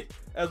take it,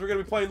 as we're going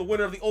to be playing the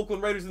winner of the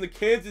Oakland Raiders and the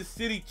Kansas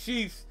City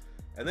Chiefs.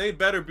 And they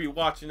better be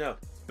watching out,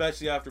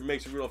 especially after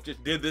Mason Rudolph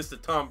just did this to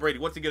Tom Brady.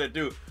 What's he going to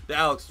do to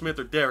Alex Smith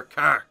or Derek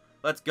Carr?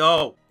 Let's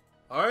go.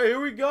 All right, here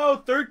we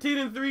go.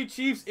 13-3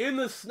 Chiefs in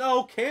the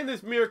snow. Can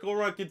this miracle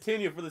run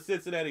continue for the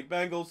Cincinnati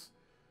Bengals?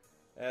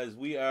 As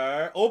we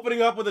are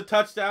opening up with a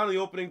touchdown in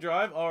the opening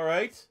drive. All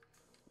right.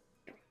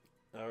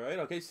 All right,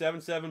 okay,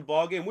 7-7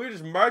 ball game. We're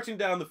just marching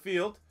down the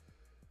field.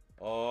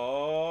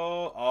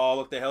 Oh,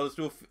 look, the hell is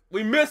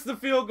we missed the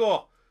field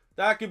goal.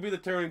 That could be the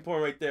turning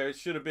point right there. It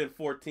should have been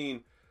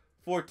 14-7.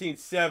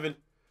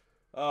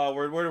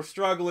 We're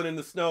struggling in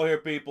the snow here,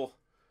 people.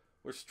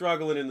 We're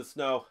struggling in the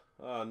snow.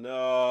 Oh,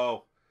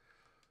 no.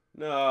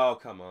 No,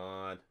 come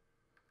on.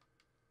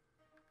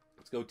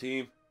 Let's go,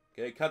 team.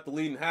 Okay, cut the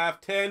lead in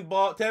half.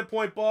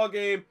 10-point ball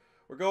game.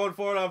 We're going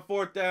for it on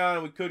 4th down,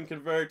 and we couldn't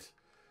convert.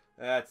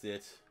 That's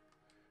it.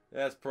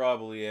 That's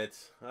probably it.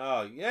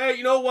 Oh, yeah,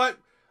 you know what?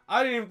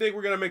 I didn't even think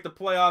we're going to make the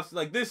playoffs.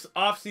 Like, this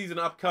offseason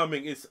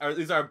upcoming is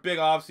our big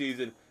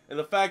offseason. And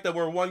the fact that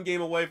we're 1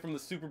 game away from the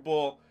Super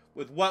Bowl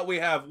with what we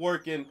have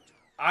working,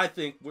 I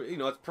think,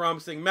 it's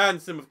promising. Madden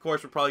Sim, of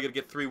course, we're probably going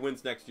to get 3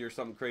 wins next year,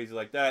 something crazy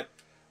like that.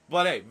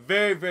 But, hey,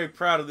 very, very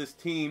proud of this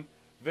team.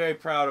 Very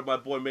proud of my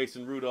boy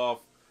Mason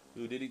Rudolph.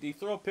 Ooh, did he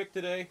throw a pick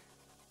today?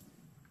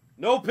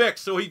 No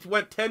picks. So he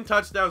went 10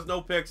 touchdowns,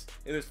 no picks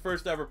in his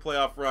first ever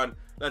playoff run.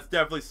 That's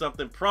definitely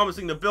something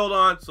promising to build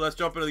on. So let's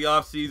jump into the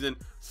offseason.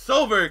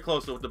 So very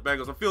close with the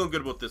Bengals. I'm feeling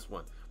good about this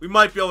one. We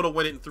might be able to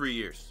win it in 3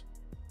 years.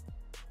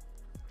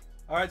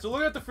 All right, so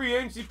looking at the free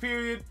agency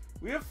period,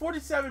 we have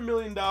 $47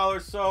 million.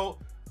 So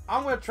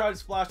I'm going to try to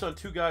splash on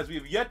 2 guys we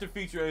have yet to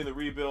feature any of the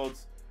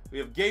rebuilds. We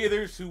have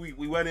Gaithers, who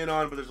we went in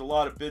on, but there's a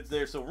lot of bids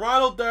there. So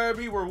Ronald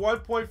Darby, we're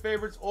 1-point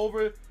favorites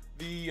over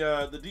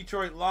the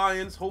Detroit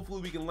Lions.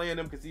 Hopefully we can land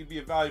him because he'd be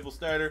a valuable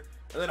starter.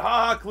 And then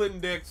Clinton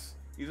Dix.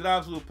 He's an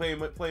absolute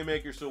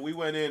playmaker, so we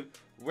went in.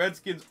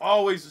 Redskins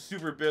always a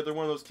super bid. They're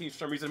one of those teams for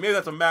some reason. Maybe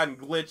that's a Madden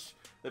glitch.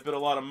 They bid a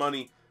lot of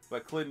money.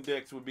 But Clinton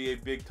Dix would be a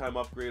big-time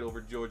upgrade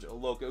over George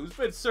Aloka, who's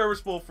been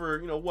serviceable for,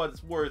 you know, what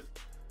it's worth.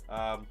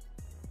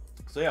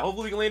 So, yeah,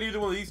 hopefully we can land either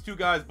one of these 2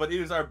 guys. But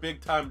it is our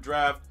big-time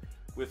draft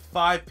with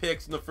 5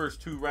 picks in the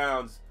first 2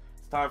 rounds.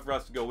 It's time for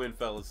us to go in,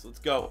 fellas. Let's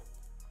go.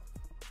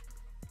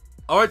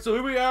 All right, so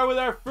here we are with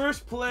our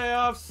first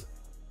playoffs.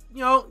 You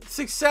know,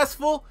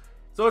 successful.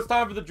 So it's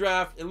time for the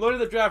draft. And look at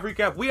the draft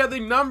recap. We have the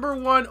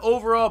 #1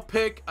 overall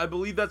pick. I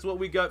believe that's what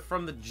we got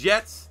from the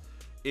Jets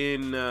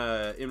in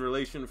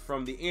relation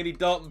from the Andy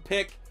Dalton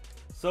pick.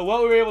 So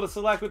what we were able to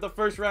select with the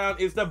first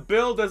round is to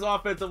build this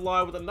offensive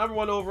line with the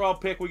 #1 overall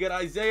pick. We got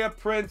Isaiah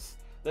Prince,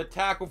 the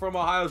tackle from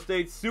Ohio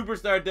State,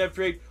 superstar depth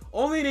trait.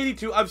 Only an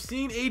 82. I've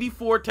seen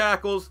 84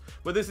 tackles,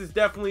 but this is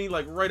definitely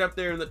like right up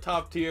there in the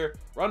top tier.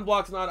 Run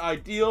block's not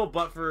ideal,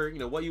 but for, you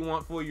know, what you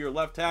want for your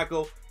left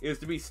tackle is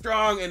to be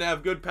strong and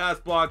have good pass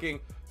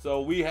blocking.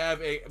 So we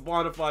have a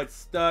bona fide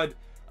stud,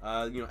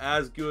 you know,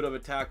 as good of a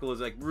tackle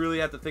as I really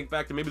have to think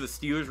back to maybe the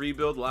Steelers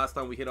rebuild. Last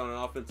time we hit on an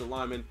offensive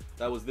lineman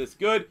that was this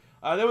good.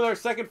 Then with our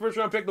second first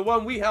round pick, the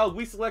one we held,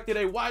 we selected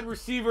a wide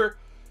receiver.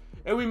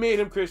 And we made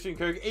him Christian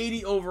Kirk,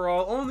 80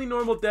 overall, only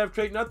normal depth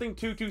trait, nothing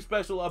too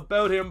special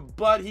about him,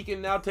 but he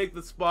can now take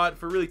the spot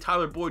for really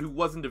Tyler Boyd, who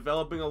wasn't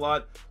developing a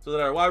lot, so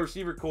that our wide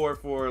receiver core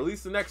for at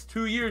least the next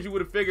 2 years, you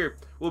would have figured,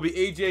 will be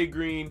AJ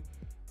Green,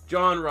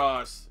 John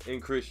Ross,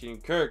 and Christian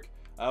Kirk.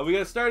 We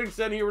got a starting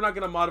center here. We're not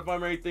going to modify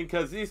him or anything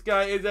because this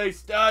guy is a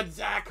stud.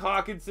 Zach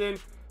Hawkinson,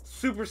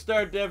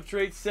 superstar depth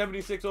trait,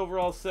 76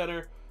 overall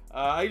center.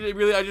 I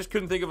just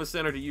couldn't think of a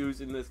center to use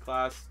in this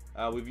class.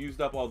 We've used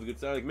up all the good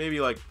centers, like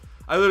maybe like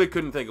I literally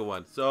couldn't think of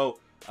one. So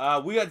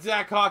we got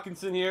Zach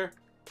Hawkinson here.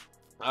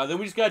 Then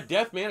we just got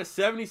Death Man, a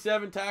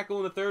 77 tackle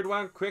in the 3rd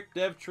round, quick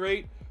dev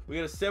trait. We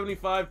got a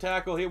 75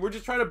 tackle here. We're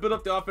just trying to build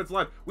up the offensive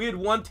line. We had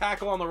 1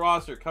 tackle on the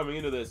roster coming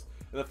into this.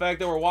 And the fact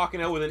that we're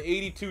walking out with an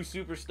 82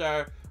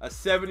 superstar, a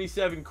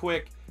 77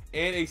 quick,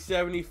 and a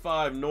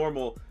 75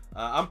 normal,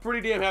 I'm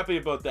pretty damn happy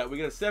about that. We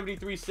got a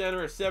 73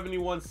 center, a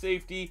 71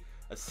 safety,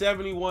 a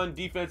 71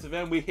 defensive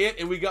end. We hit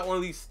and we got one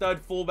of these stud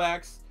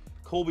fullbacks,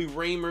 Colby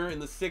Raymer, in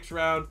the 6th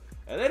round.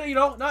 And then, you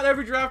know, not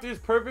every draft is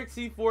perfect.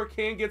 C4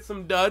 can get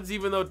some duds,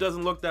 even though it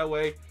doesn't look that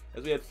way,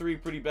 as we had 3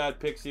 pretty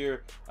bad picks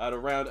here to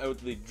round out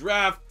the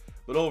draft.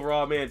 But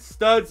overall, man,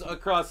 studs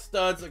across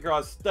studs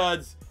across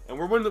studs. And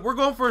we're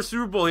going for a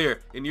Super Bowl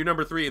here in year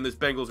 #3 in this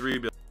Bengals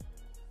rebuild.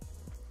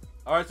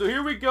 All right, so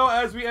here we go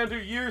as we enter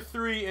year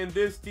 3, and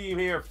this team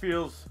here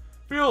feels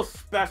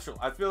special.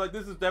 I feel like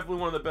this is definitely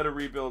one of the better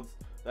rebuilds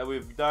that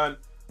we've done.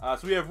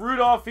 So we have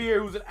Rudolph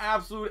here, who's an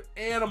absolute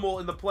animal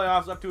in the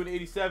playoffs, up to an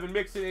 87.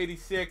 Mixon,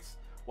 86.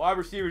 Wide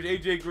receivers,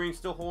 AJ Green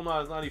still holding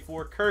on as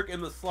 94. Kirk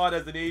in the slot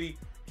as an 80.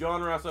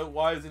 John Ross out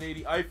wide as an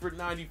 80. Eifert,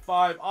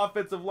 95.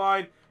 Offensive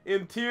line,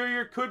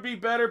 interior could be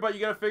better, but you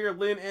got to figure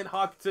Lynn and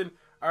Hawkinson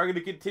are going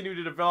to continue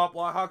to develop.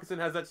 Hawkinson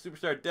has that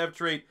superstar dev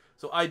trait.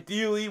 So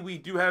ideally, we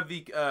do have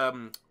the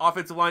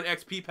offensive line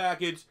XP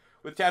package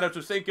with Chad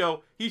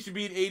Ochocinco. He should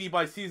be an 80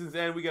 by season's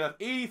end. We got an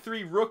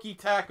 83 rookie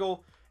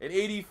tackle, an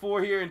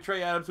 84 here, and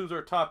Trey Adams, who's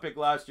our top pick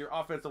last year.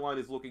 Offensive line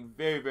is looking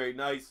very, very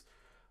nice.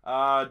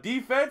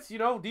 Defense, you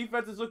know,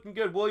 defense is looking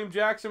good. William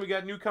Jackson, we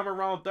got newcomer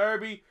Ronald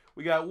Darby.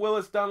 We got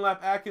Willis,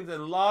 Dunlap, Atkins,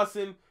 and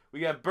Lawson. We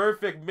got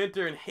Burfict,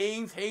 Minter, and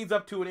Haynes. Haynes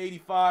up to an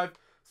 85.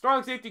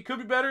 Strong safety could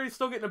be better. He's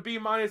still getting a B-.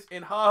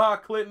 And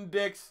Clinton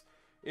Dix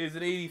is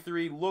an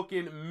 83,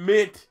 looking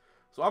mint.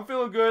 So I'm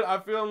feeling good.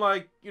 I'm feeling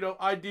like, you know,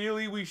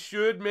 ideally we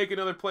should make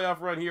another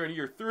playoff run here in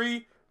year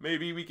 3.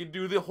 Maybe we can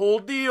do the whole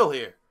deal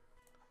here.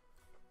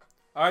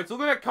 All right, so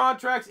looking at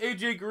contracts,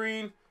 AJ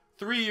Green,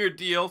 3-year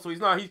deal. So he's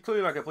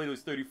clearly not going to play till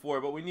he's 34,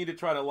 but we need to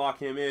try to lock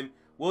him in.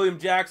 William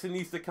Jackson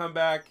needs to come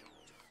back.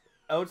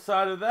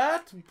 Outside of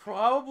that,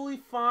 probably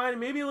fine.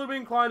 Maybe a little bit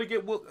inclined to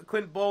get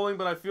Clint Bowling,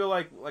 but I feel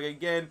like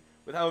again,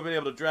 with how we've been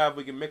able to draft,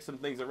 we can mix some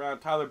things around.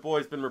 Tyler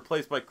Boyd's been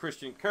replaced by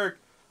Christian Kirk.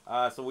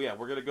 So yeah,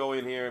 we're going to go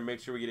in here and make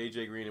sure we get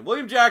AJ Green. And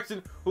William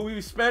Jackson, who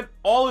we spent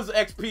all his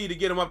XP to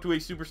get him up to a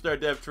superstar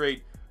dev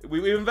trait.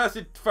 We've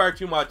invested far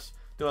too much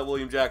to let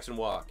William Jackson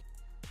walk.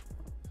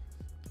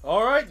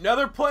 All right,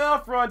 another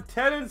playoff run,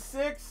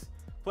 10-6,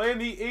 playing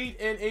the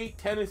 8-8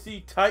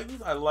 Tennessee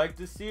Titans. I like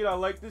to see it. I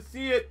like to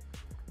see it.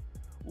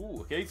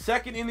 Ooh, okay,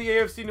 second in the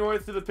AFC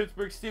North to the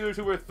Pittsburgh Steelers,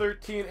 who were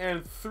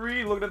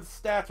 13-3. Looking at the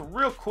stats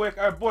real quick.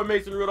 Our boy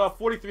Mason Rudolph,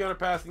 4,300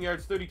 passing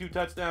yards, 32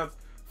 touchdowns,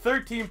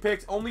 13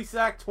 picks, only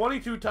sacked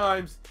 22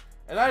 times.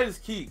 And that is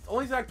key.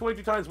 Only sacked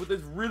 22 times with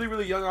this really,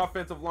 really young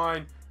offensive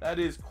line. That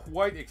is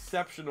quite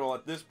exceptional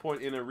at this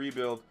point in a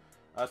rebuild.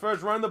 As far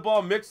as running the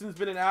ball, Mixon's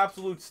been an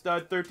absolute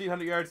stud.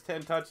 1,300 yards,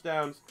 10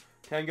 touchdowns.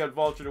 10 got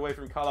vultured away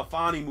from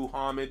Kalafani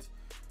Muhammad.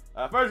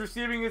 As far as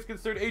receiving is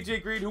concerned,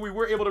 AJ Green, who we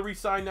were able to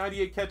re-sign,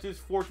 98 catches,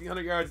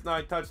 1,400 yards,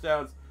 9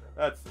 touchdowns.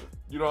 That's,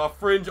 you know, a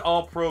fringe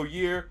all-pro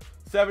year.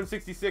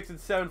 766 and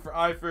 7 for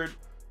Eifert.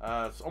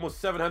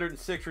 Almost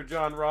 706 for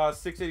John Ross.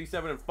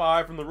 687 and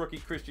 5 from the rookie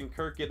Christian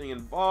Kirk getting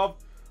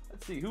involved.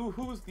 Let's see,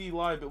 who's the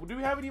live? Do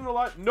we have it even a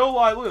live? No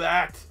live. Look at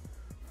that.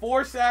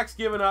 4 sacks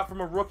given up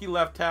from a rookie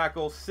left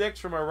tackle. 6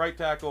 from our right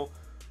tackle.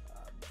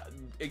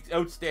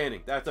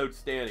 Outstanding. That's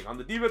outstanding. On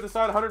the defensive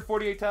side,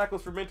 148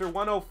 tackles for Minter,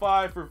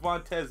 105 for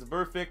Vontez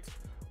Burfict.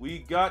 We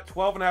got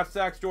 12.5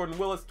 sacks Jordan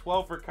Willis,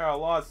 12 for Kyle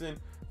Lawson,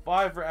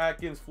 5 for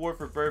Atkins, 4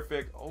 for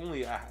Burfict.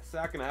 Only a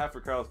sack and a half for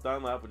Carlos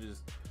Dunlap, which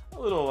is a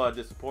little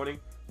disappointing.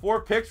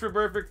 4 picks for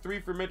Burfict, 3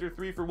 for Minter,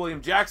 3 for William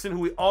Jackson, who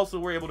we also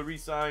were able to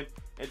re-sign,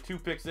 and 2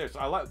 picks there. So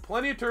I like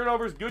plenty of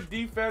turnovers, good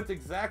defense,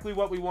 exactly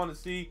what we want to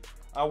see.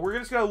 We're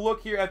just going to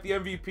look here at the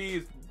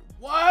MVPs.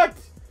 What?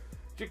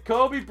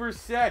 Jacoby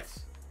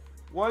Brissett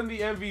won the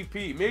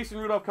MVP. Mason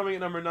Rudolph coming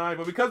at number 9,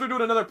 but because we're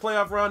doing another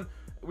playoff run,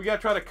 we got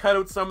to try to cut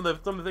out some of the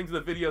things in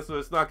the video so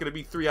it's not going to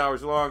be 3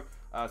 hours long.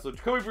 So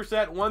Jacoby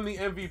Brissett won the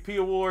MVP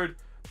award.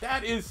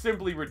 That is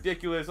simply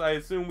ridiculous. I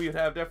assume we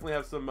definitely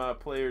have some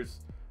players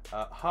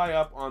high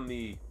up on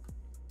the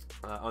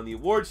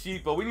award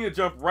sheet, but we need to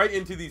jump right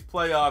into these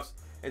playoffs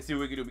and see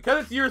what we can do.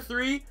 Because it's year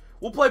 3,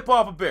 we'll play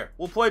Papa Bear.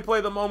 We'll play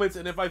the moments,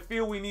 and if I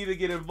feel we need to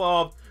get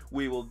involved,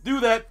 we will do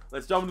that.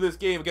 Let's jump into this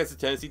game against the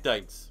Tennessee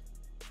Titans.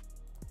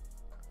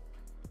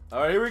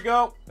 All right, here we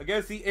go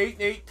against the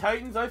 8-8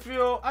 Titans. I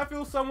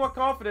feel somewhat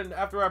confident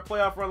after our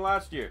playoff run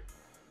last year,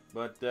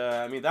 but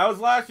I mean that was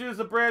last year's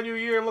a brand new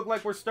year. Look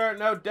like we're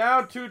starting out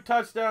down 2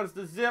 touchdowns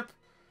to zip,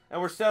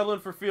 and we're settling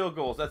for field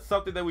goals. That's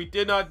something that we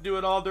did not do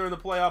at all during the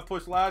playoff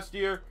push last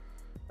year,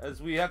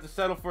 as we have to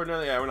settle for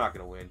another. Yeah, we're not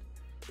gonna win.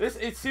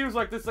 It seems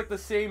like this is like the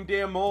same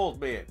damn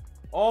mold, man.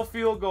 All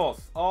field goals.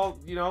 All,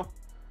 you know.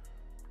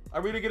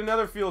 Are we gonna get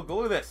another field goal?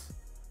 Look at this.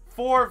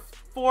 4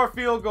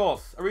 field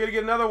goals. Are we gonna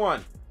get another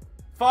one?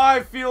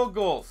 5 field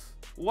goals.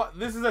 What?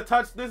 This is an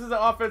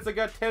offense that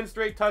got 10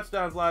 straight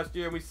touchdowns last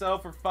year, and we sell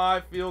for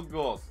 5 field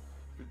goals.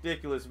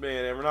 Ridiculous,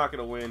 man, and we're not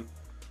gonna win.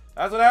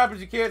 That's what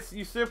happens.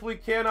 You simply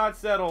cannot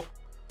settle.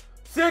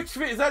 6.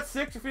 Is that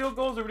 6 field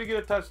goals, or did we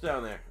get a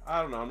touchdown there?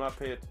 I don't know. I'm not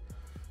paying.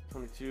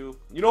 22.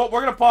 You know what?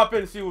 We're gonna pop in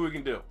and see what we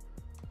can do.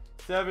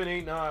 7,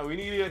 8, 9. We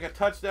need like a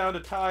touchdown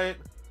to tie it.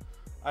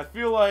 I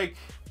feel like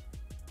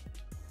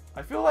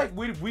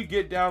we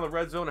get down the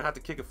red zone and have to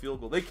kick a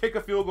field goal. They kick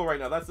a field goal right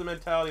now. That's the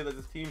mentality that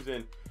this team's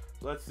in.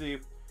 Let's see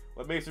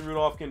what Mason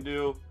Rudolph can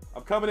do.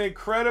 I'm coming in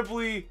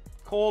incredibly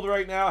cold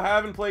right now.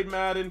 Haven't played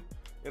Madden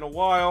in a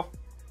while.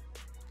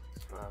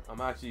 I'm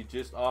actually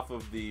just off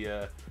of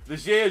the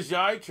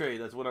Jai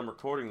trade. That's when I'm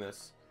recording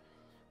this.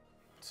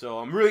 So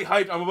I'm really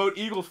hyped. I'm about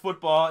Eagles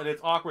football, and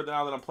it's awkward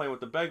now that I'm playing with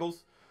the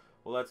Bengals.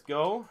 Well, let's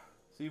go.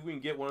 See if we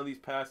can get one of these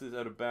passes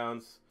out of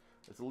bounds.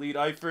 It's the lead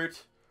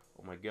Eifert.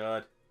 Oh, my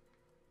God.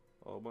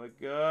 Oh, my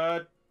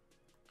God.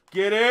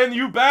 Get in,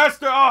 you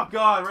bastard. Oh,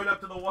 God. Right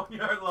up to the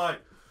 1-yard line.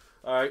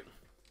 All right.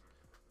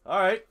 All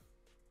right.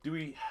 Do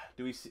we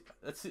see?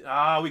 Let's see.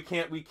 We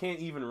can't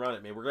even run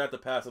it, man. We're going to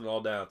have to pass it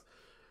all down.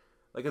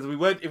 Like,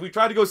 if we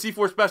tried to go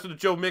C4 special to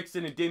Joe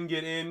Mixon and didn't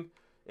get in,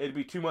 it'd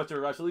be too much of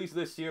a rush. At least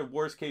this year,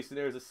 worst case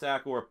scenario is a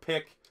sack or a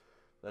pick.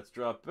 Let's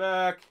drop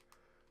back.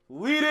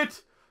 Lead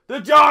it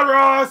to John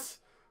Ross,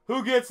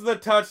 who gets the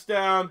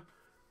touchdown.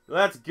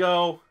 Let's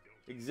go.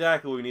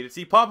 Exactly what we needed.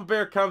 See, Papa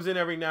Bear comes in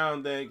every now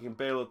and then. He can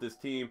bail out this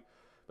team.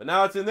 But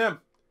now it's in them.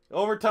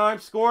 Overtime,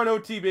 score an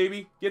OT,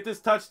 baby. Get this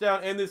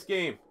touchdown, end this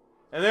game.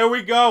 And there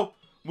we go.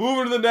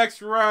 Moving to the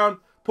next round.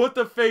 Put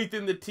the faith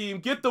in the team.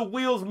 Get the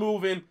wheels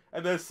moving.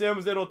 And then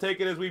Sims then will take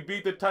it as we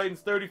beat the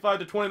Titans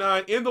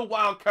 35-29 in the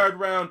wild card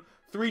round.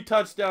 3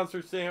 touchdowns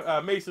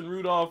for Mason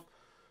Rudolph.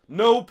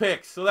 No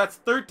picks. So that's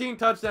 13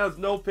 touchdowns,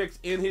 no picks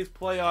in his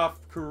playoff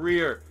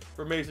career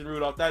for Mason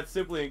Rudolph. That's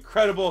simply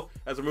incredible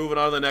as we're moving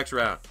on to the next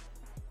round.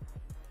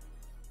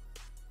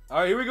 All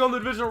right, here we go in the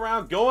divisional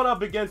round. Going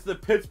up against the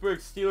Pittsburgh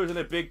Steelers in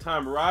a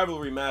big-time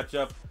rivalry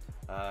matchup.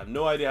 I have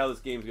no idea how this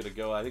game's going to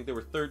go. I think they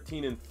were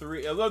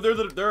 13-3.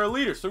 Although they're a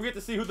leader, so we get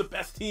to see who the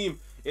best team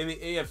in the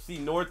AFC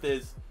North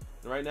is.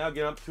 And right now,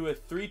 getting up to a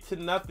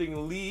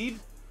 3-0 lead.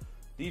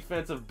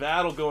 Defensive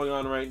battle going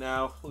on right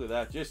now. Look at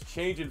that. Just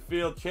changing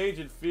field.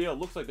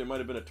 Looks like there might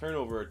have been a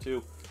turnover or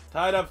 2.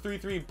 Tied up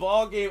 3-3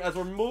 ball game as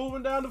we're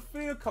moving down the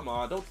field. Come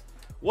on. Don't.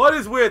 What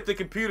is with the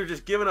computer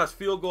just giving us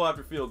field goal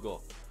after field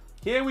goal?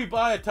 Can we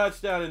buy a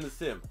touchdown in the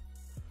sim?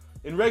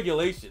 In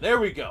regulation. There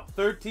we go.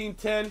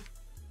 13-10.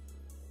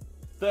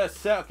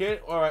 Okay.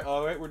 All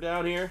right. We're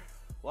down here.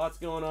 Lots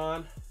going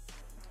on.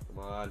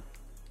 Come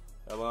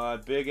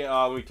on. Big.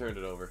 Oh, we turned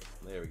it over.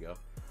 There we go.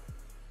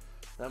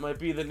 That might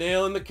be the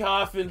nail in the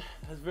coffin.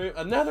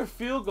 Another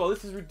field goal.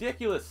 This is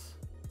ridiculous.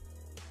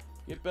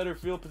 Get better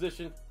field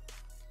position.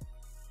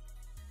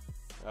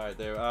 All right,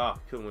 there.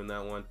 Couldn't win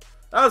that one.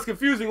 That was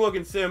confusing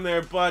looking sim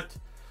there, but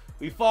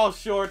we fall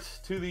short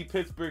to the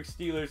Pittsburgh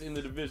Steelers in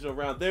the divisional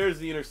round. There's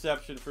the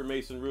interception for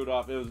Mason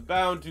Rudolph. It was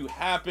bound to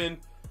happen.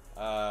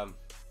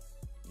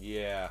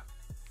 Yeah.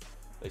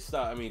 They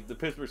stopped. I mean, the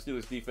Pittsburgh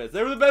Steelers defense,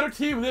 they were the better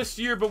team this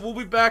year, but we'll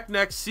be back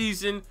next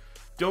season.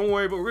 Don't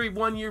worry, but we're really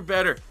 1 year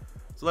better.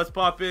 So let's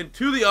pop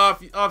into the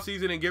off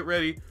season and get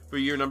ready for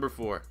year number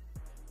 4.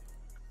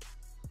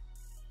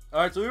 All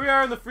right, so here we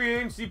are in the free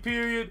agency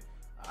period.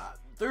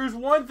 There's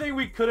one thing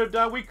we could have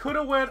done. We could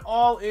have went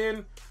all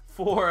in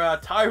for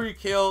Tyreek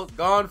Hill,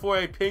 gone for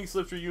a pink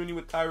slips reunion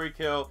with Tyreek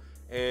Hill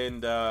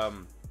and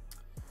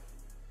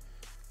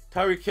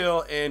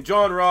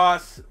John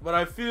Ross. But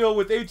I feel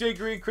with AJ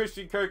Green,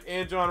 Christian Kirk,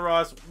 and John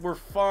Ross, we're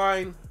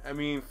fine. I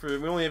mean,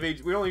 we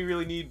only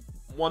really need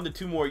 1 to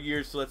 2 more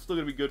years, so that's still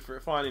gonna be good for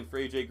finding for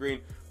AJ Green.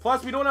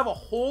 Plus, we don't have a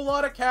whole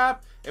lot of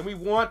cap, and we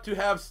want to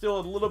have still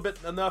a little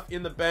bit enough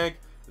in the bank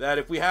that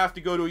if we have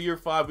to go to a year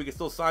 5, we can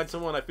still sign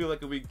someone. I feel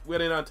like if we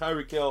went in on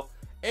Tyreek Hill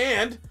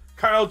and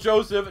Carl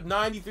Joseph,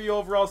 93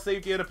 overall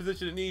safety at a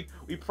position of need,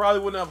 we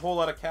probably wouldn't have a whole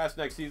lot of cash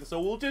next season. So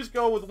we'll just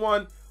go with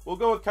one. We'll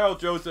go with Carl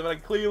Joseph,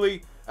 and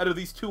clearly, out of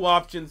these 2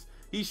 options,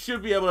 he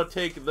should be able to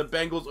take the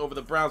Bengals over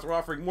the Browns. We're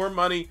offering more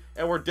money,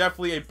 and we're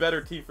definitely a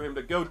better team for him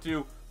to go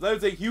to. That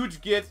is a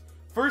huge get.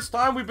 First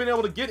time we've been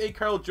able to get a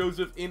Carl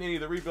Joseph in any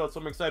of the rebuilds,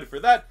 so I'm excited for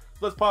that.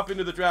 So let's pop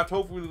into the draft.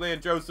 Hopefully we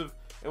land Joseph,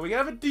 and we can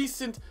have a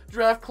decent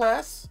draft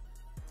class.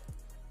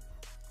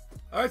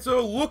 All right,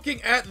 so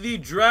looking at the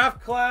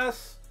draft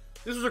class,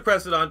 this was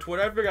requested on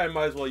Twitter. I figured I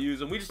might as well use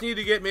them. We just need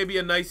to get maybe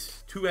a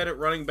nice 2-headed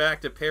running back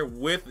to pair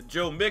with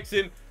Joe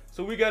Mixon.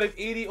 So we got an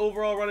 80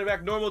 overall running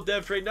back, normal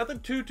dev trade.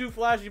 Nothing too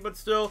flashy, but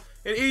still,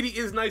 an 80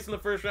 is nice in the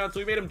first round. So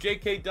we made him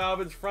J.K.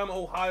 Dobbins from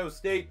Ohio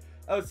State.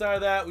 Outside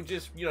of that, we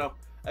just,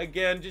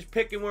 again, just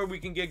picking where we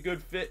can get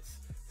good fits.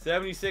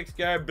 76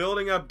 guy,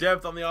 building up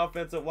depth on the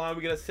offensive line.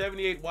 We got a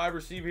 78 wide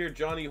receiver here,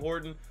 Johnny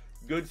Horton.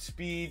 Good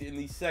speed in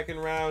the second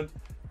round.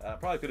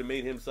 Probably could have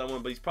made him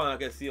someone, but he's probably not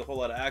going to see a whole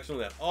lot of action.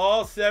 We got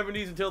all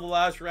 70s until the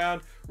last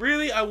round.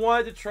 Really, I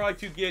wanted to try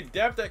to get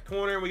depth at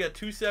corner, and we got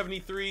 2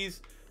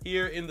 73s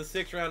here in the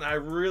 6th round. I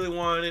really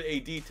wanted a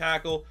D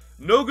tackle.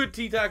 No good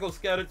T tackle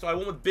scouted, so I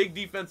went with big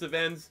defensive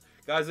ends,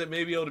 guys that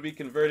may be able to be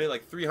converted,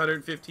 like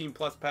 315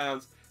 plus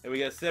pounds. And we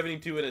got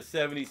 72 and a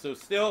 70, so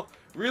still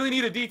really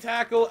need a D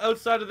tackle.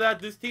 Outside of that,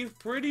 this team's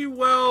pretty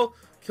well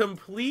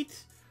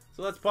complete.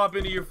 So let's pop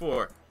into year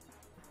 4.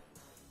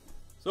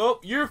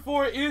 So, year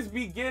 4 is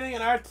beginning,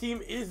 and our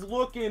team is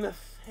looking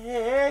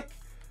thick.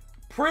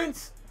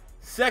 Prince,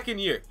 2nd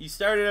year. He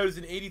started out as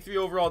an 83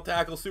 overall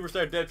tackle,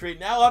 superstar dev trait,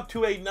 now up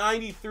to a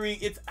 93.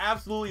 It's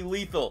absolutely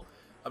lethal.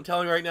 I'm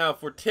telling you right now,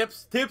 for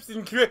tips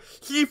and tricks,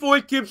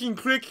 C4 tips and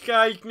tricks,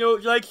 guys,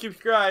 like,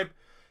 subscribe.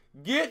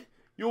 Get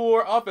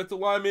your offensive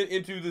lineman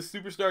into the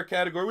superstar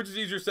category, which is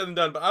easier said than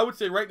done. But I would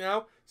say right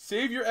now,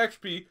 save your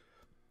XP.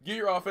 Get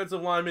your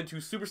offensive lineman to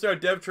superstar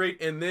dev trait,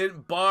 and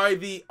then buy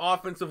the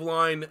offensive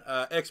line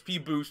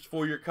XP boost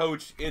for your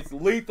coach. It's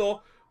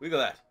lethal. Look at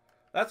that.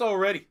 That's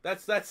already.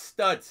 That's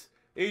studs.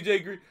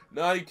 AJ Green,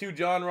 92.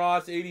 John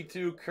Ross,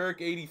 82.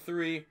 Kirk,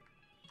 83.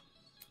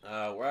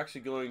 We're actually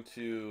going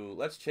to,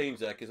 let's change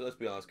that, because let's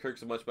be honest,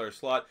 Kirk's a much better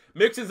slot.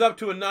 Mixon's up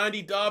to a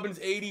 90. Dobbins,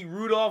 80.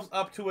 Rudolph's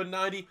up to a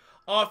 90.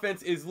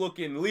 Offense is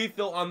looking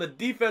lethal. On the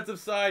defensive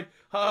side,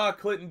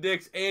 Clinton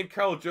Dix and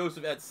Carl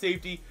Joseph at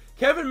safety.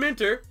 Kevin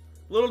Minter,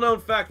 little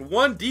known fact,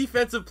 won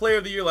Defensive Player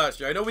of the Year last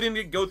year. I know we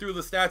didn't go through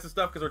the stats and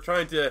stuff because we're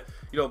trying to,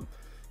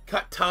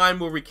 cut time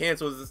where we can,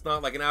 so it's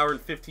not like an hour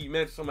and 15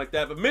 minutes or something like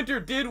that. But Minter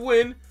did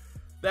win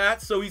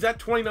that, so he's at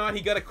 29.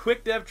 He got a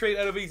quick dev trade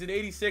out of it. He's at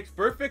 86.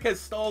 Burfict has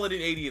stalled at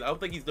 88. I don't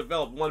think he's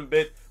developed one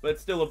bit, but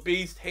it's still a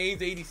beast.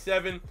 Haynes,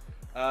 87.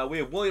 We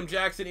have William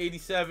Jackson,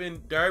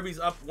 87. Darby's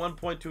up 1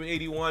 point to an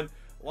 81.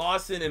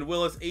 Lawson and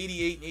Willis,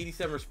 88 and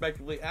 87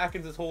 respectively.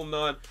 Atkins is holding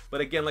on,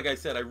 but again, like I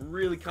said, I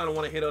really kind of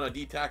want to hit on a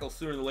D tackle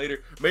sooner than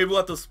later. Maybe we'll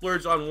have to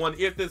splurge on one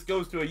if this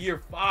goes to a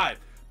year 5.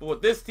 But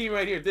with this team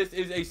right here, this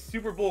is a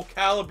Super Bowl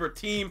caliber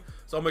team,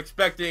 so I'm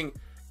expecting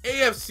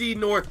AFC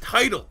North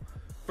title,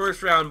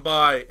 first round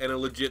bye, and a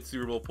legit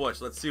Super Bowl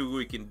push. Let's see what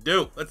we can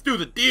do. Let's do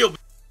the deal.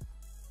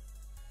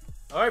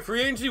 All right,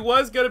 free agency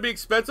was going to be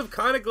expensive.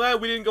 Kind of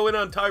glad we didn't go in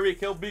on Tyreek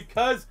Hill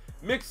because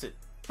Mixon,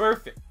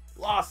 Burfict,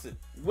 Lawson,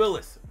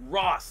 Willis,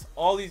 Ross,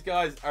 all these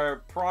guys are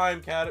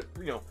prime got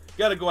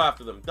to go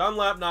after them.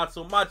 Dunlap, not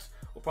so much.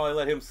 We'll probably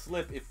let him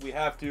slip if we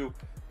have to.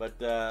 But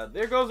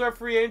there goes our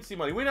free agency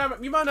money. We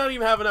might not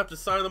even have enough to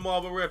sign them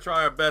all, but we're going to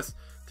try our best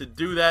to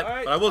do that.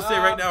 Right, but I will say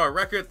right now, our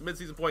record at the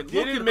midseason point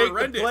didn't make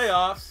the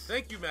playoffs.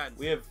 Thank you, Madden.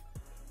 We have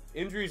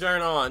injuries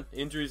aren't on.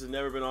 Injuries have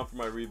never been on for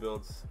my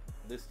rebuilds.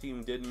 This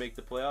team didn't make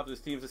the playoffs. This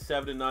team's a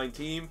 7-9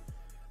 team.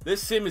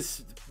 This team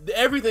is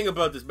everything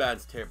about this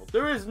Madden's terrible.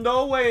 There is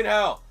no way in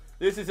hell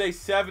this is a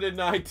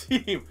 7-9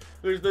 team.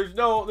 There's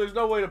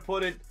no way to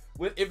put it.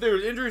 If there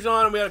was injuries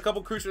on and we had a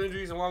couple crucial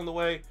injuries along the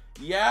way,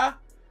 yeah.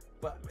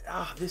 But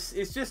this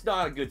is just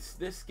not a good.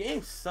 This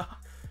game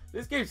sucks.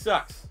 This game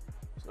sucks.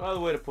 There's no other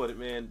way to put it,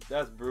 man.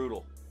 That's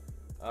brutal.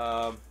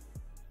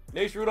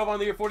 Nation Rudolph on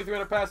the year,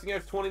 4,300 passing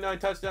yards, 29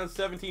 touchdowns,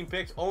 17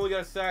 picks. Only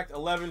got sacked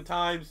 11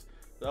 times.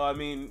 So, I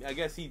mean, I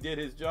guess he did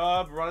his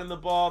job. Running the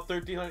ball,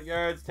 1,300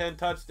 yards, 10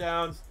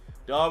 touchdowns.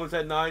 Dobbins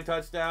had 9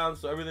 touchdowns,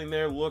 so everything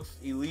there looks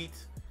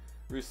elite.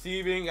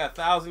 Receiving,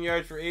 1,000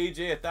 yards for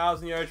AJ,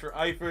 1,000 yards for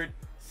Eifert,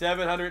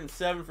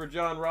 707 for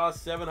John Ross,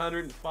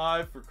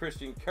 705 for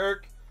Christian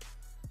Kirk.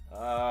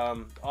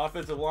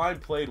 Offensive line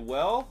played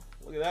well.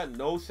 Look at that,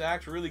 no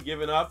sacks, really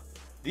giving up.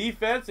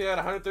 Defense, they had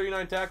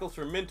 139 tackles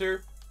for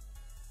Minter.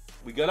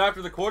 We got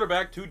after the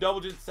quarterback, 2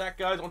 double-digit sack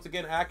guys. Once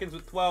again, Atkins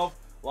with 12,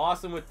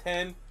 Lawson with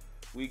 10.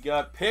 We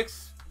got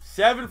picks,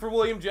 7 for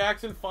William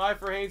Jackson, 5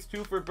 for Haynes,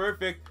 2 for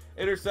Perfect.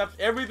 Intercepts,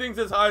 everything's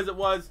as high as it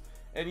was,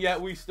 and yet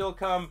we still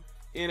come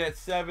in at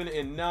 7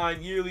 and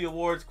 9. Yearly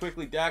awards,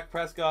 quickly, Dak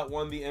Prescott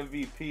won the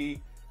MVP.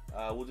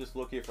 We'll just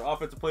look here for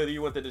Offensive Player of the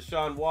Year, went to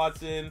Deshaun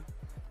Watson.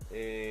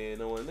 And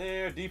no one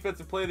there.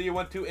 Defensive Player of the Year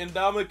went to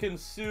Ndamukong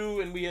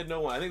Suh, and we had no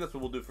one. I think that's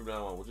what we'll do from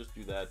now on. We'll just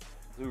do that.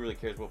 Who really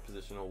cares about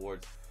positional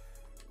awards?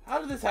 How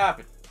did this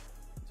happen?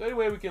 Is there any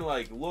way we can,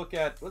 like, look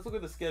at... Let's look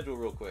at the schedule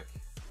real quick.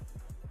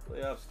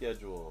 Playoff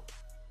schedule.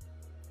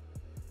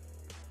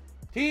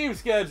 Team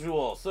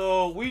schedule.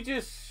 So we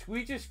just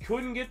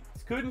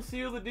couldn't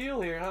seal the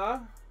deal here, huh?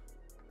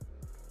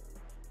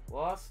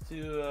 Lost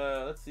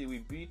to let's see, we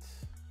beat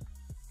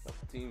a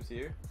couple teams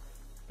here.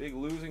 Big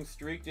losing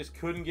streak, just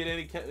couldn't get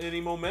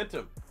any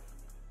momentum.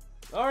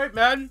 All right,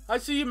 Madden, I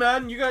see you,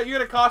 Madden. You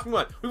got a cost me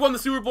one. We won the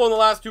Super Bowl in the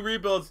last 2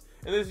 rebuilds,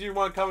 and this is your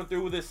one coming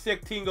through with this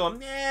sick team going,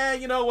 nah,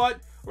 you know what?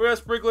 We're gonna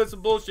sprinkle in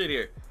some bullshit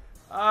here.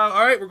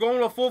 All right, we're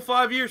going a full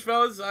 5 years,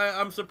 fellas.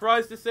 I'm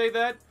surprised to say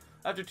that.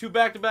 After 2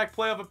 back-to-back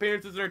playoff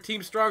appearances and our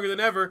team's stronger than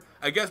ever,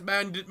 I guess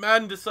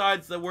Madden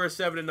decides that we're a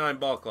 7-9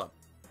 ball club.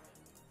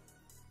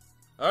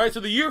 All right, so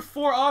the year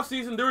 4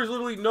 offseason, there was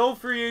literally no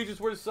free agents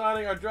worth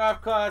signing. Our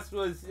draft class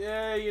was,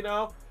 you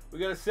know, we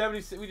got a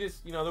 70. We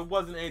just, you know, there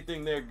wasn't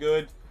anything there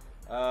good,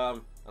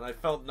 and I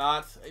felt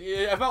not.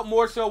 I felt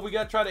more so we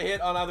got to try to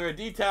hit on either a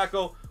D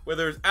tackle where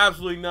there's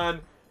absolutely none,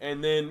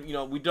 and then, you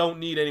know, we don't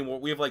need any more.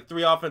 We have like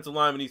 3 offensive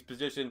linemen in each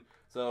position,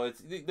 so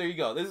it's there. You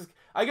go.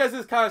 I guess this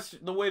is kind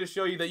of the way to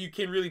show you that you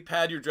can really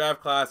pad your draft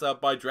class up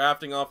by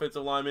drafting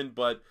offensive linemen.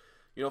 But,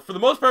 you know, for the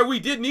most part, we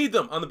did need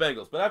them on the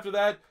Bengals. But after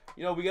that,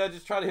 you know, we got to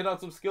just try to hit on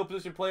some skill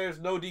position players,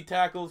 no D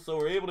tackles. So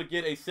we're able to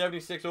get a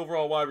 76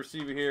 overall wide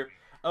receiver here.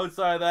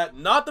 Outside of that,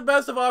 not the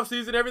best of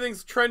offseason.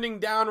 Everything's trending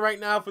down right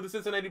now for the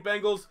Cincinnati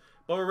Bengals.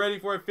 But we're ready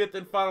for a 5th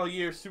and final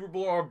year. Super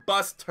Bowl or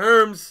bust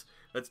terms.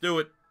 Let's do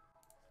it.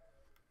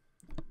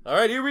 All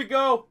right, here we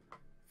go.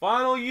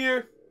 Final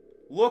year.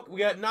 Look, we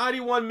got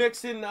 91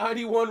 Mixon,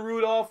 91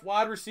 Rudolph,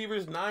 wide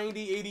receivers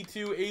 90,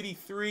 82,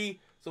 83.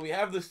 So we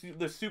have the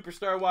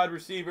superstar wide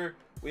receiver.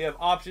 We have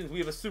options. We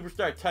have a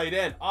superstar tight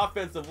end.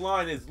 Offensive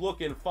line is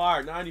looking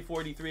fire.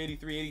 94, 83,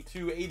 83,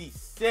 82,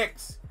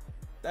 86.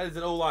 That is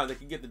an O-line that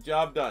can get the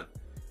job done.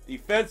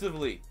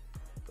 Defensively,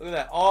 look at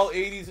that. All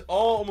 80s,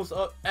 all almost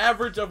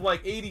average of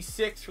like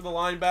 86 for the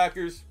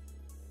linebackers.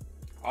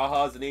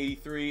 Aha's an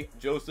 83.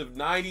 Joseph,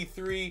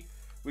 93.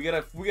 We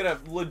got a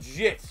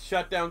legit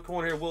shutdown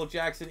corner here. Will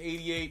Jackson,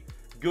 88.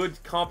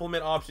 Good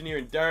compliment option here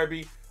in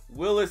Darby.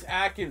 Willis,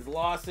 Atkins,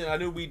 Lawson. I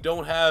knew we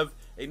don't have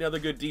another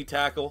good D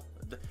tackle.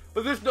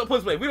 But there's no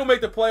place. We don't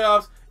make the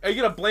playoffs. Are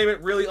you going to blame it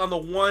really on the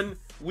one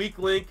weak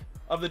link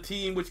of the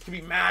team, which can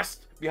be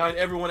masked behind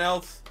everyone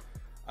else?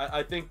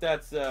 I think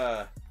that's...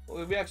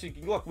 we actually...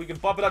 Look, we can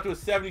bump it up to a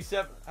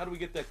 77. How do we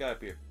get that guy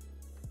up here?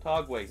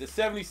 Togways. A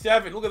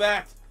 77. Look at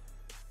that.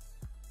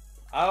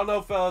 I don't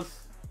know, fellas.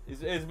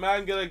 Is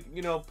Madden gonna,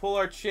 you know, pull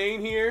our chain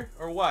here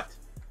or what?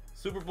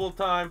 Super Bowl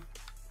time.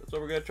 That's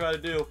what we're gonna try to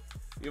do.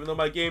 Even though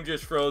my game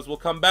just froze, we'll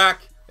come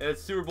back and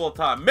it's Super Bowl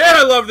time. Man,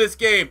 I love this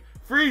game.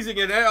 Freezing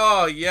it.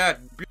 Oh yeah.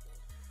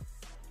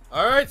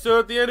 All right, so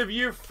at the end of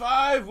year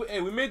 5,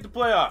 hey, we made the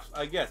playoffs.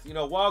 I guess, you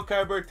know, wild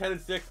card berth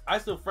 10-6. I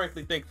still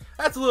frankly think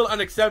that's a little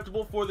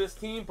unacceptable for this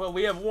team, but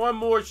we have one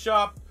more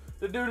shot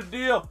to do the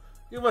deal.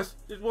 Give us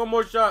just one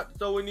more shot.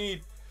 That's all we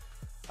need.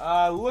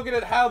 Looking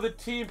at how the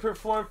team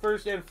performed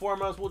first and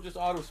foremost, we'll just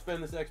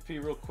auto-spend this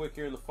XP real quick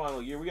here in the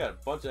final year. We got a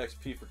bunch of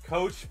XP for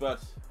Coach,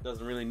 but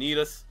doesn't really need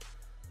us.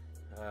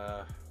 It's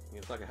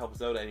not going to help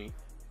us out any,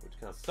 which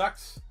kind of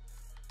sucks.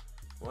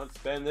 Want to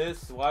spend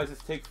this. Why does this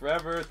take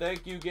forever?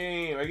 Thank you,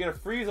 game. Are you going to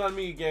freeze on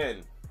me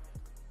again?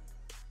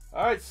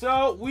 Alright,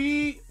 so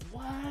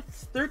what?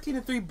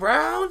 13-3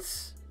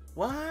 Browns?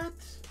 What?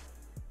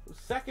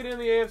 Second in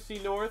the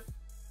AFC North.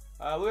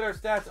 Look at our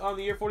stats on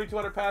the year.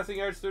 4,200 passing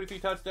yards, 33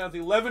 touchdowns,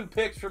 11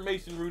 picks from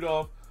Mason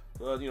Rudolph.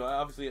 You know,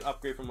 obviously an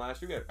upgrade from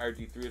last year. We got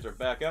RG3 as our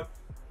backup.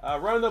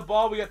 Running the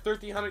ball, we got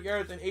 1,300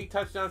 yards and 8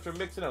 touchdowns from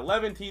Mixon,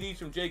 11 TDs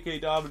from J.K.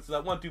 Dobbins. So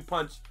that 1-2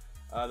 punch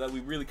that we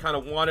really kind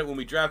of wanted when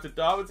we drafted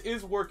Dobbins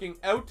is working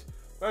out.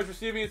 As far as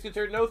receiving is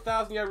concerned, no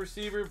 1,000-yard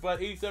receiver,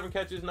 but 87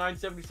 catches,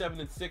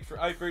 977 and 6 for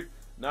Eifert,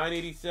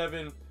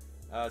 987,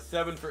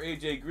 7 for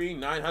AJ Green,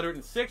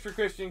 906 for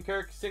Christian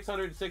Kirk,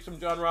 606 from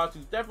John Ross,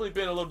 who's definitely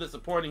been a little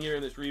disappointing here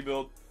in this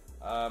rebuild.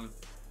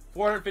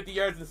 450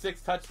 yards and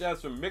 6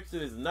 touchdowns from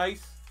Mixon is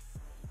nice.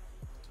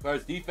 As far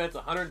as defense,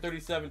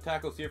 137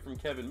 tackles here from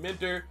Kevin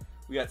Minter.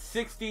 We got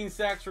 16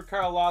 sacks for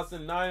Carl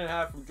Lawson,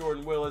 9.5 from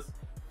Jordan Willis,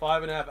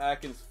 5.5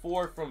 Atkins,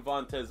 4 from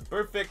Vontez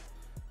Burfict,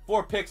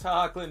 4 picks,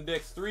 haha, Clinton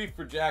Dix, 3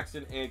 for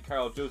Jackson and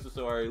Carl Joseph.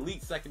 So our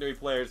elite secondary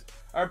players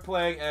are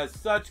playing as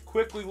such.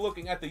 Quickly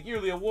looking at the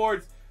yearly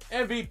awards,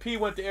 MVP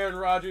went to Aaron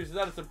Rodgers. Is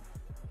that a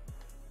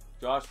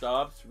Josh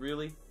Dobbs?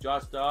 Really?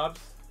 Josh Dobbs?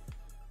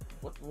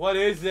 What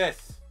is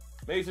this?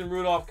 Mason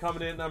Rudolph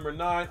coming in number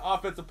 9.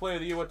 Offensive Player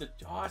of the Year went to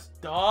Josh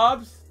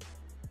Dobbs.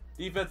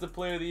 Defensive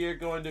Player of the Year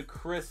going to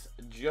Chris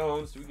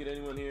Jones. Do we get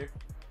anyone here?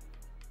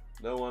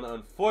 No one,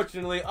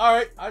 unfortunately. All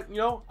right,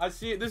 I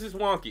see it. This is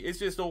wonky. It's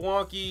just a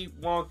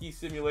wonky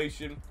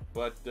simulation.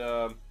 But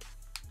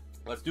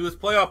let's do this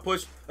playoff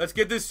push. Let's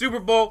get this Super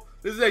Bowl.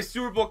 This is a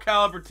Super Bowl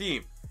caliber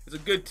team. It's a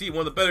good team.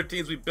 One of the better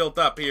teams we've built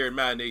up here in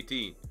Madden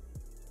 18.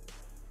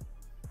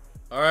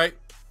 All right.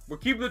 We're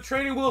keeping the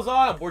training wheels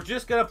on. We're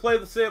just going to play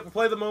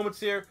the moments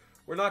here.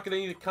 We're not going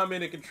to need to come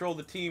in and control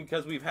the team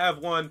because we have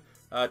won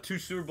 2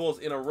 Super Bowls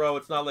in a row.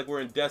 It's not like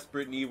we're in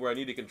desperate need where I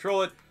need to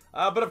control it.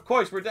 But of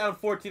course, we're down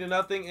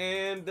 14-0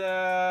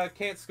 and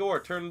can't score.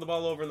 Turning the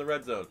ball over in the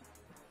red zone.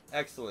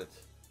 Excellent.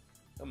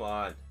 Come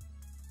on.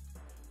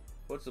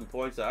 Put some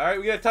points out. All right,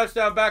 we got a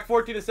touchdown back.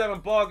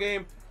 14-7 ball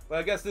game. But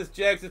I guess this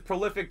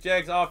prolific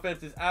Jags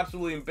offense is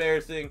absolutely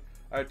embarrassing.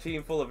 Our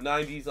team full of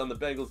 90s on the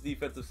Bengals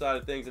defensive side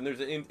of things. And there's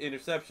an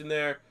interception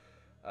there.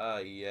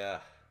 Yeah.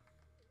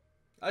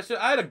 I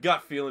had a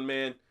gut feeling,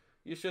 man.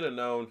 You should have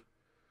known.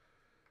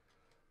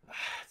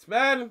 It's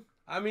Madden.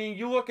 I mean,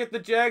 you look at the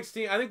Jags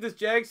team. I think this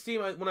Jags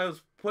team, when I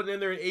was putting in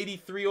there an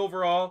 83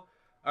 overall,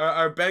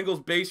 our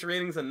Bengals base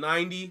rating's a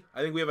 90.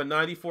 I think we have a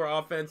 94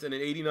 offense and an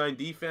 89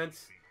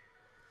 defense.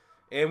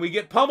 And we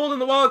get pummeled in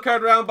the wild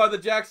card round by the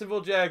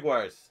Jacksonville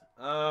Jaguars.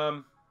 Yeah,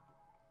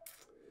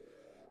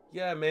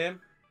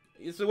 man.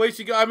 It's the way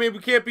she go. I mean, we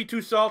can't be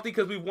too salty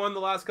because we've won the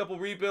last couple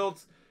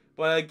rebuilds.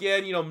 But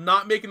again,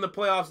 not making the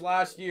playoffs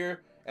last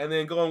year and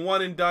then going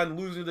one and done,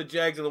 losing to the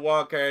Jags in the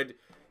wild card.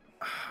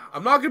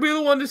 I'm not going to be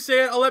the one to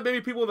say it. I'll let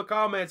maybe people in the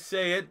comments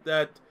say it,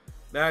 that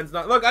Madden's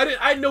not. Look, I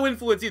had no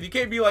influence either. You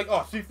can't be like,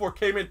 oh, C4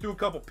 came in, threw a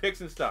couple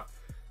picks and stuff.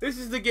 This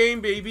is the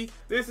game, baby.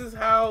 This is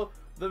how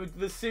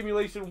the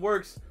simulation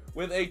works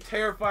with a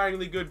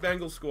terrifyingly good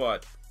Bengals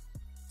squad.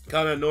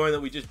 Kind of annoying that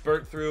we just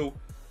burnt through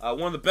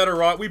one of the better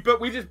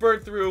we just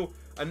burnt through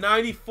a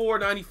 94,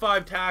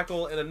 95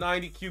 tackle and a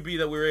 90 QB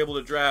that we were able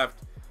to draft,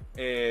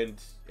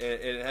 and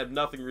it had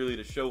nothing really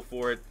to show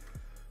for it.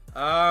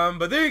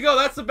 But there you go.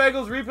 That's the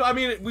Bengals rebuild. I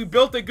mean, we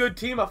built a good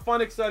team, a fun,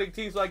 exciting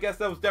team. So I guess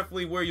that was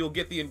definitely where you'll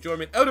get the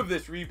enjoyment out of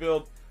this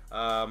rebuild.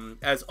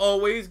 As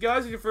always, guys,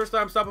 if it's your first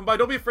time stopping by,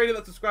 don't be afraid of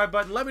that subscribe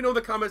button. Let me know in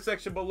the comment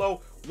section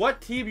below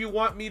what team you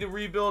want me to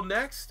rebuild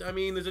next. I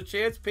mean, there's a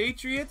chance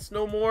Patriots,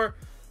 no more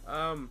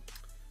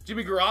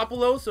Jimmy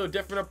Garoppolo, so a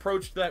different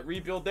approach to that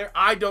rebuild there.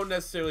 I don't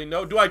necessarily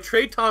know. Do I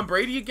trade Tom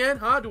Brady again?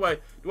 Huh? Do I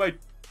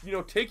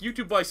take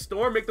YouTube by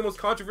storm, make the most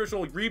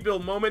controversial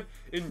rebuild moment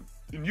in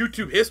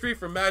YouTube history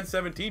from Madden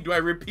 17? Do I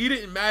repeat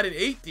it in Madden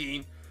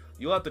 18?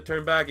 You'll have to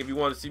turn back if you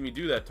want to see me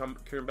do that.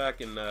 Turn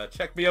back and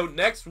check me out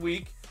next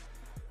week.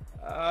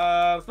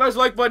 Smash the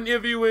like button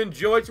if you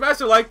enjoyed. Smash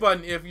the like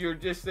button if you're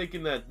just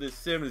thinking that this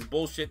sim is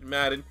bullshit in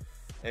Madden.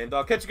 And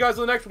I'll catch you guys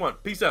on the next one.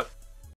 Peace out.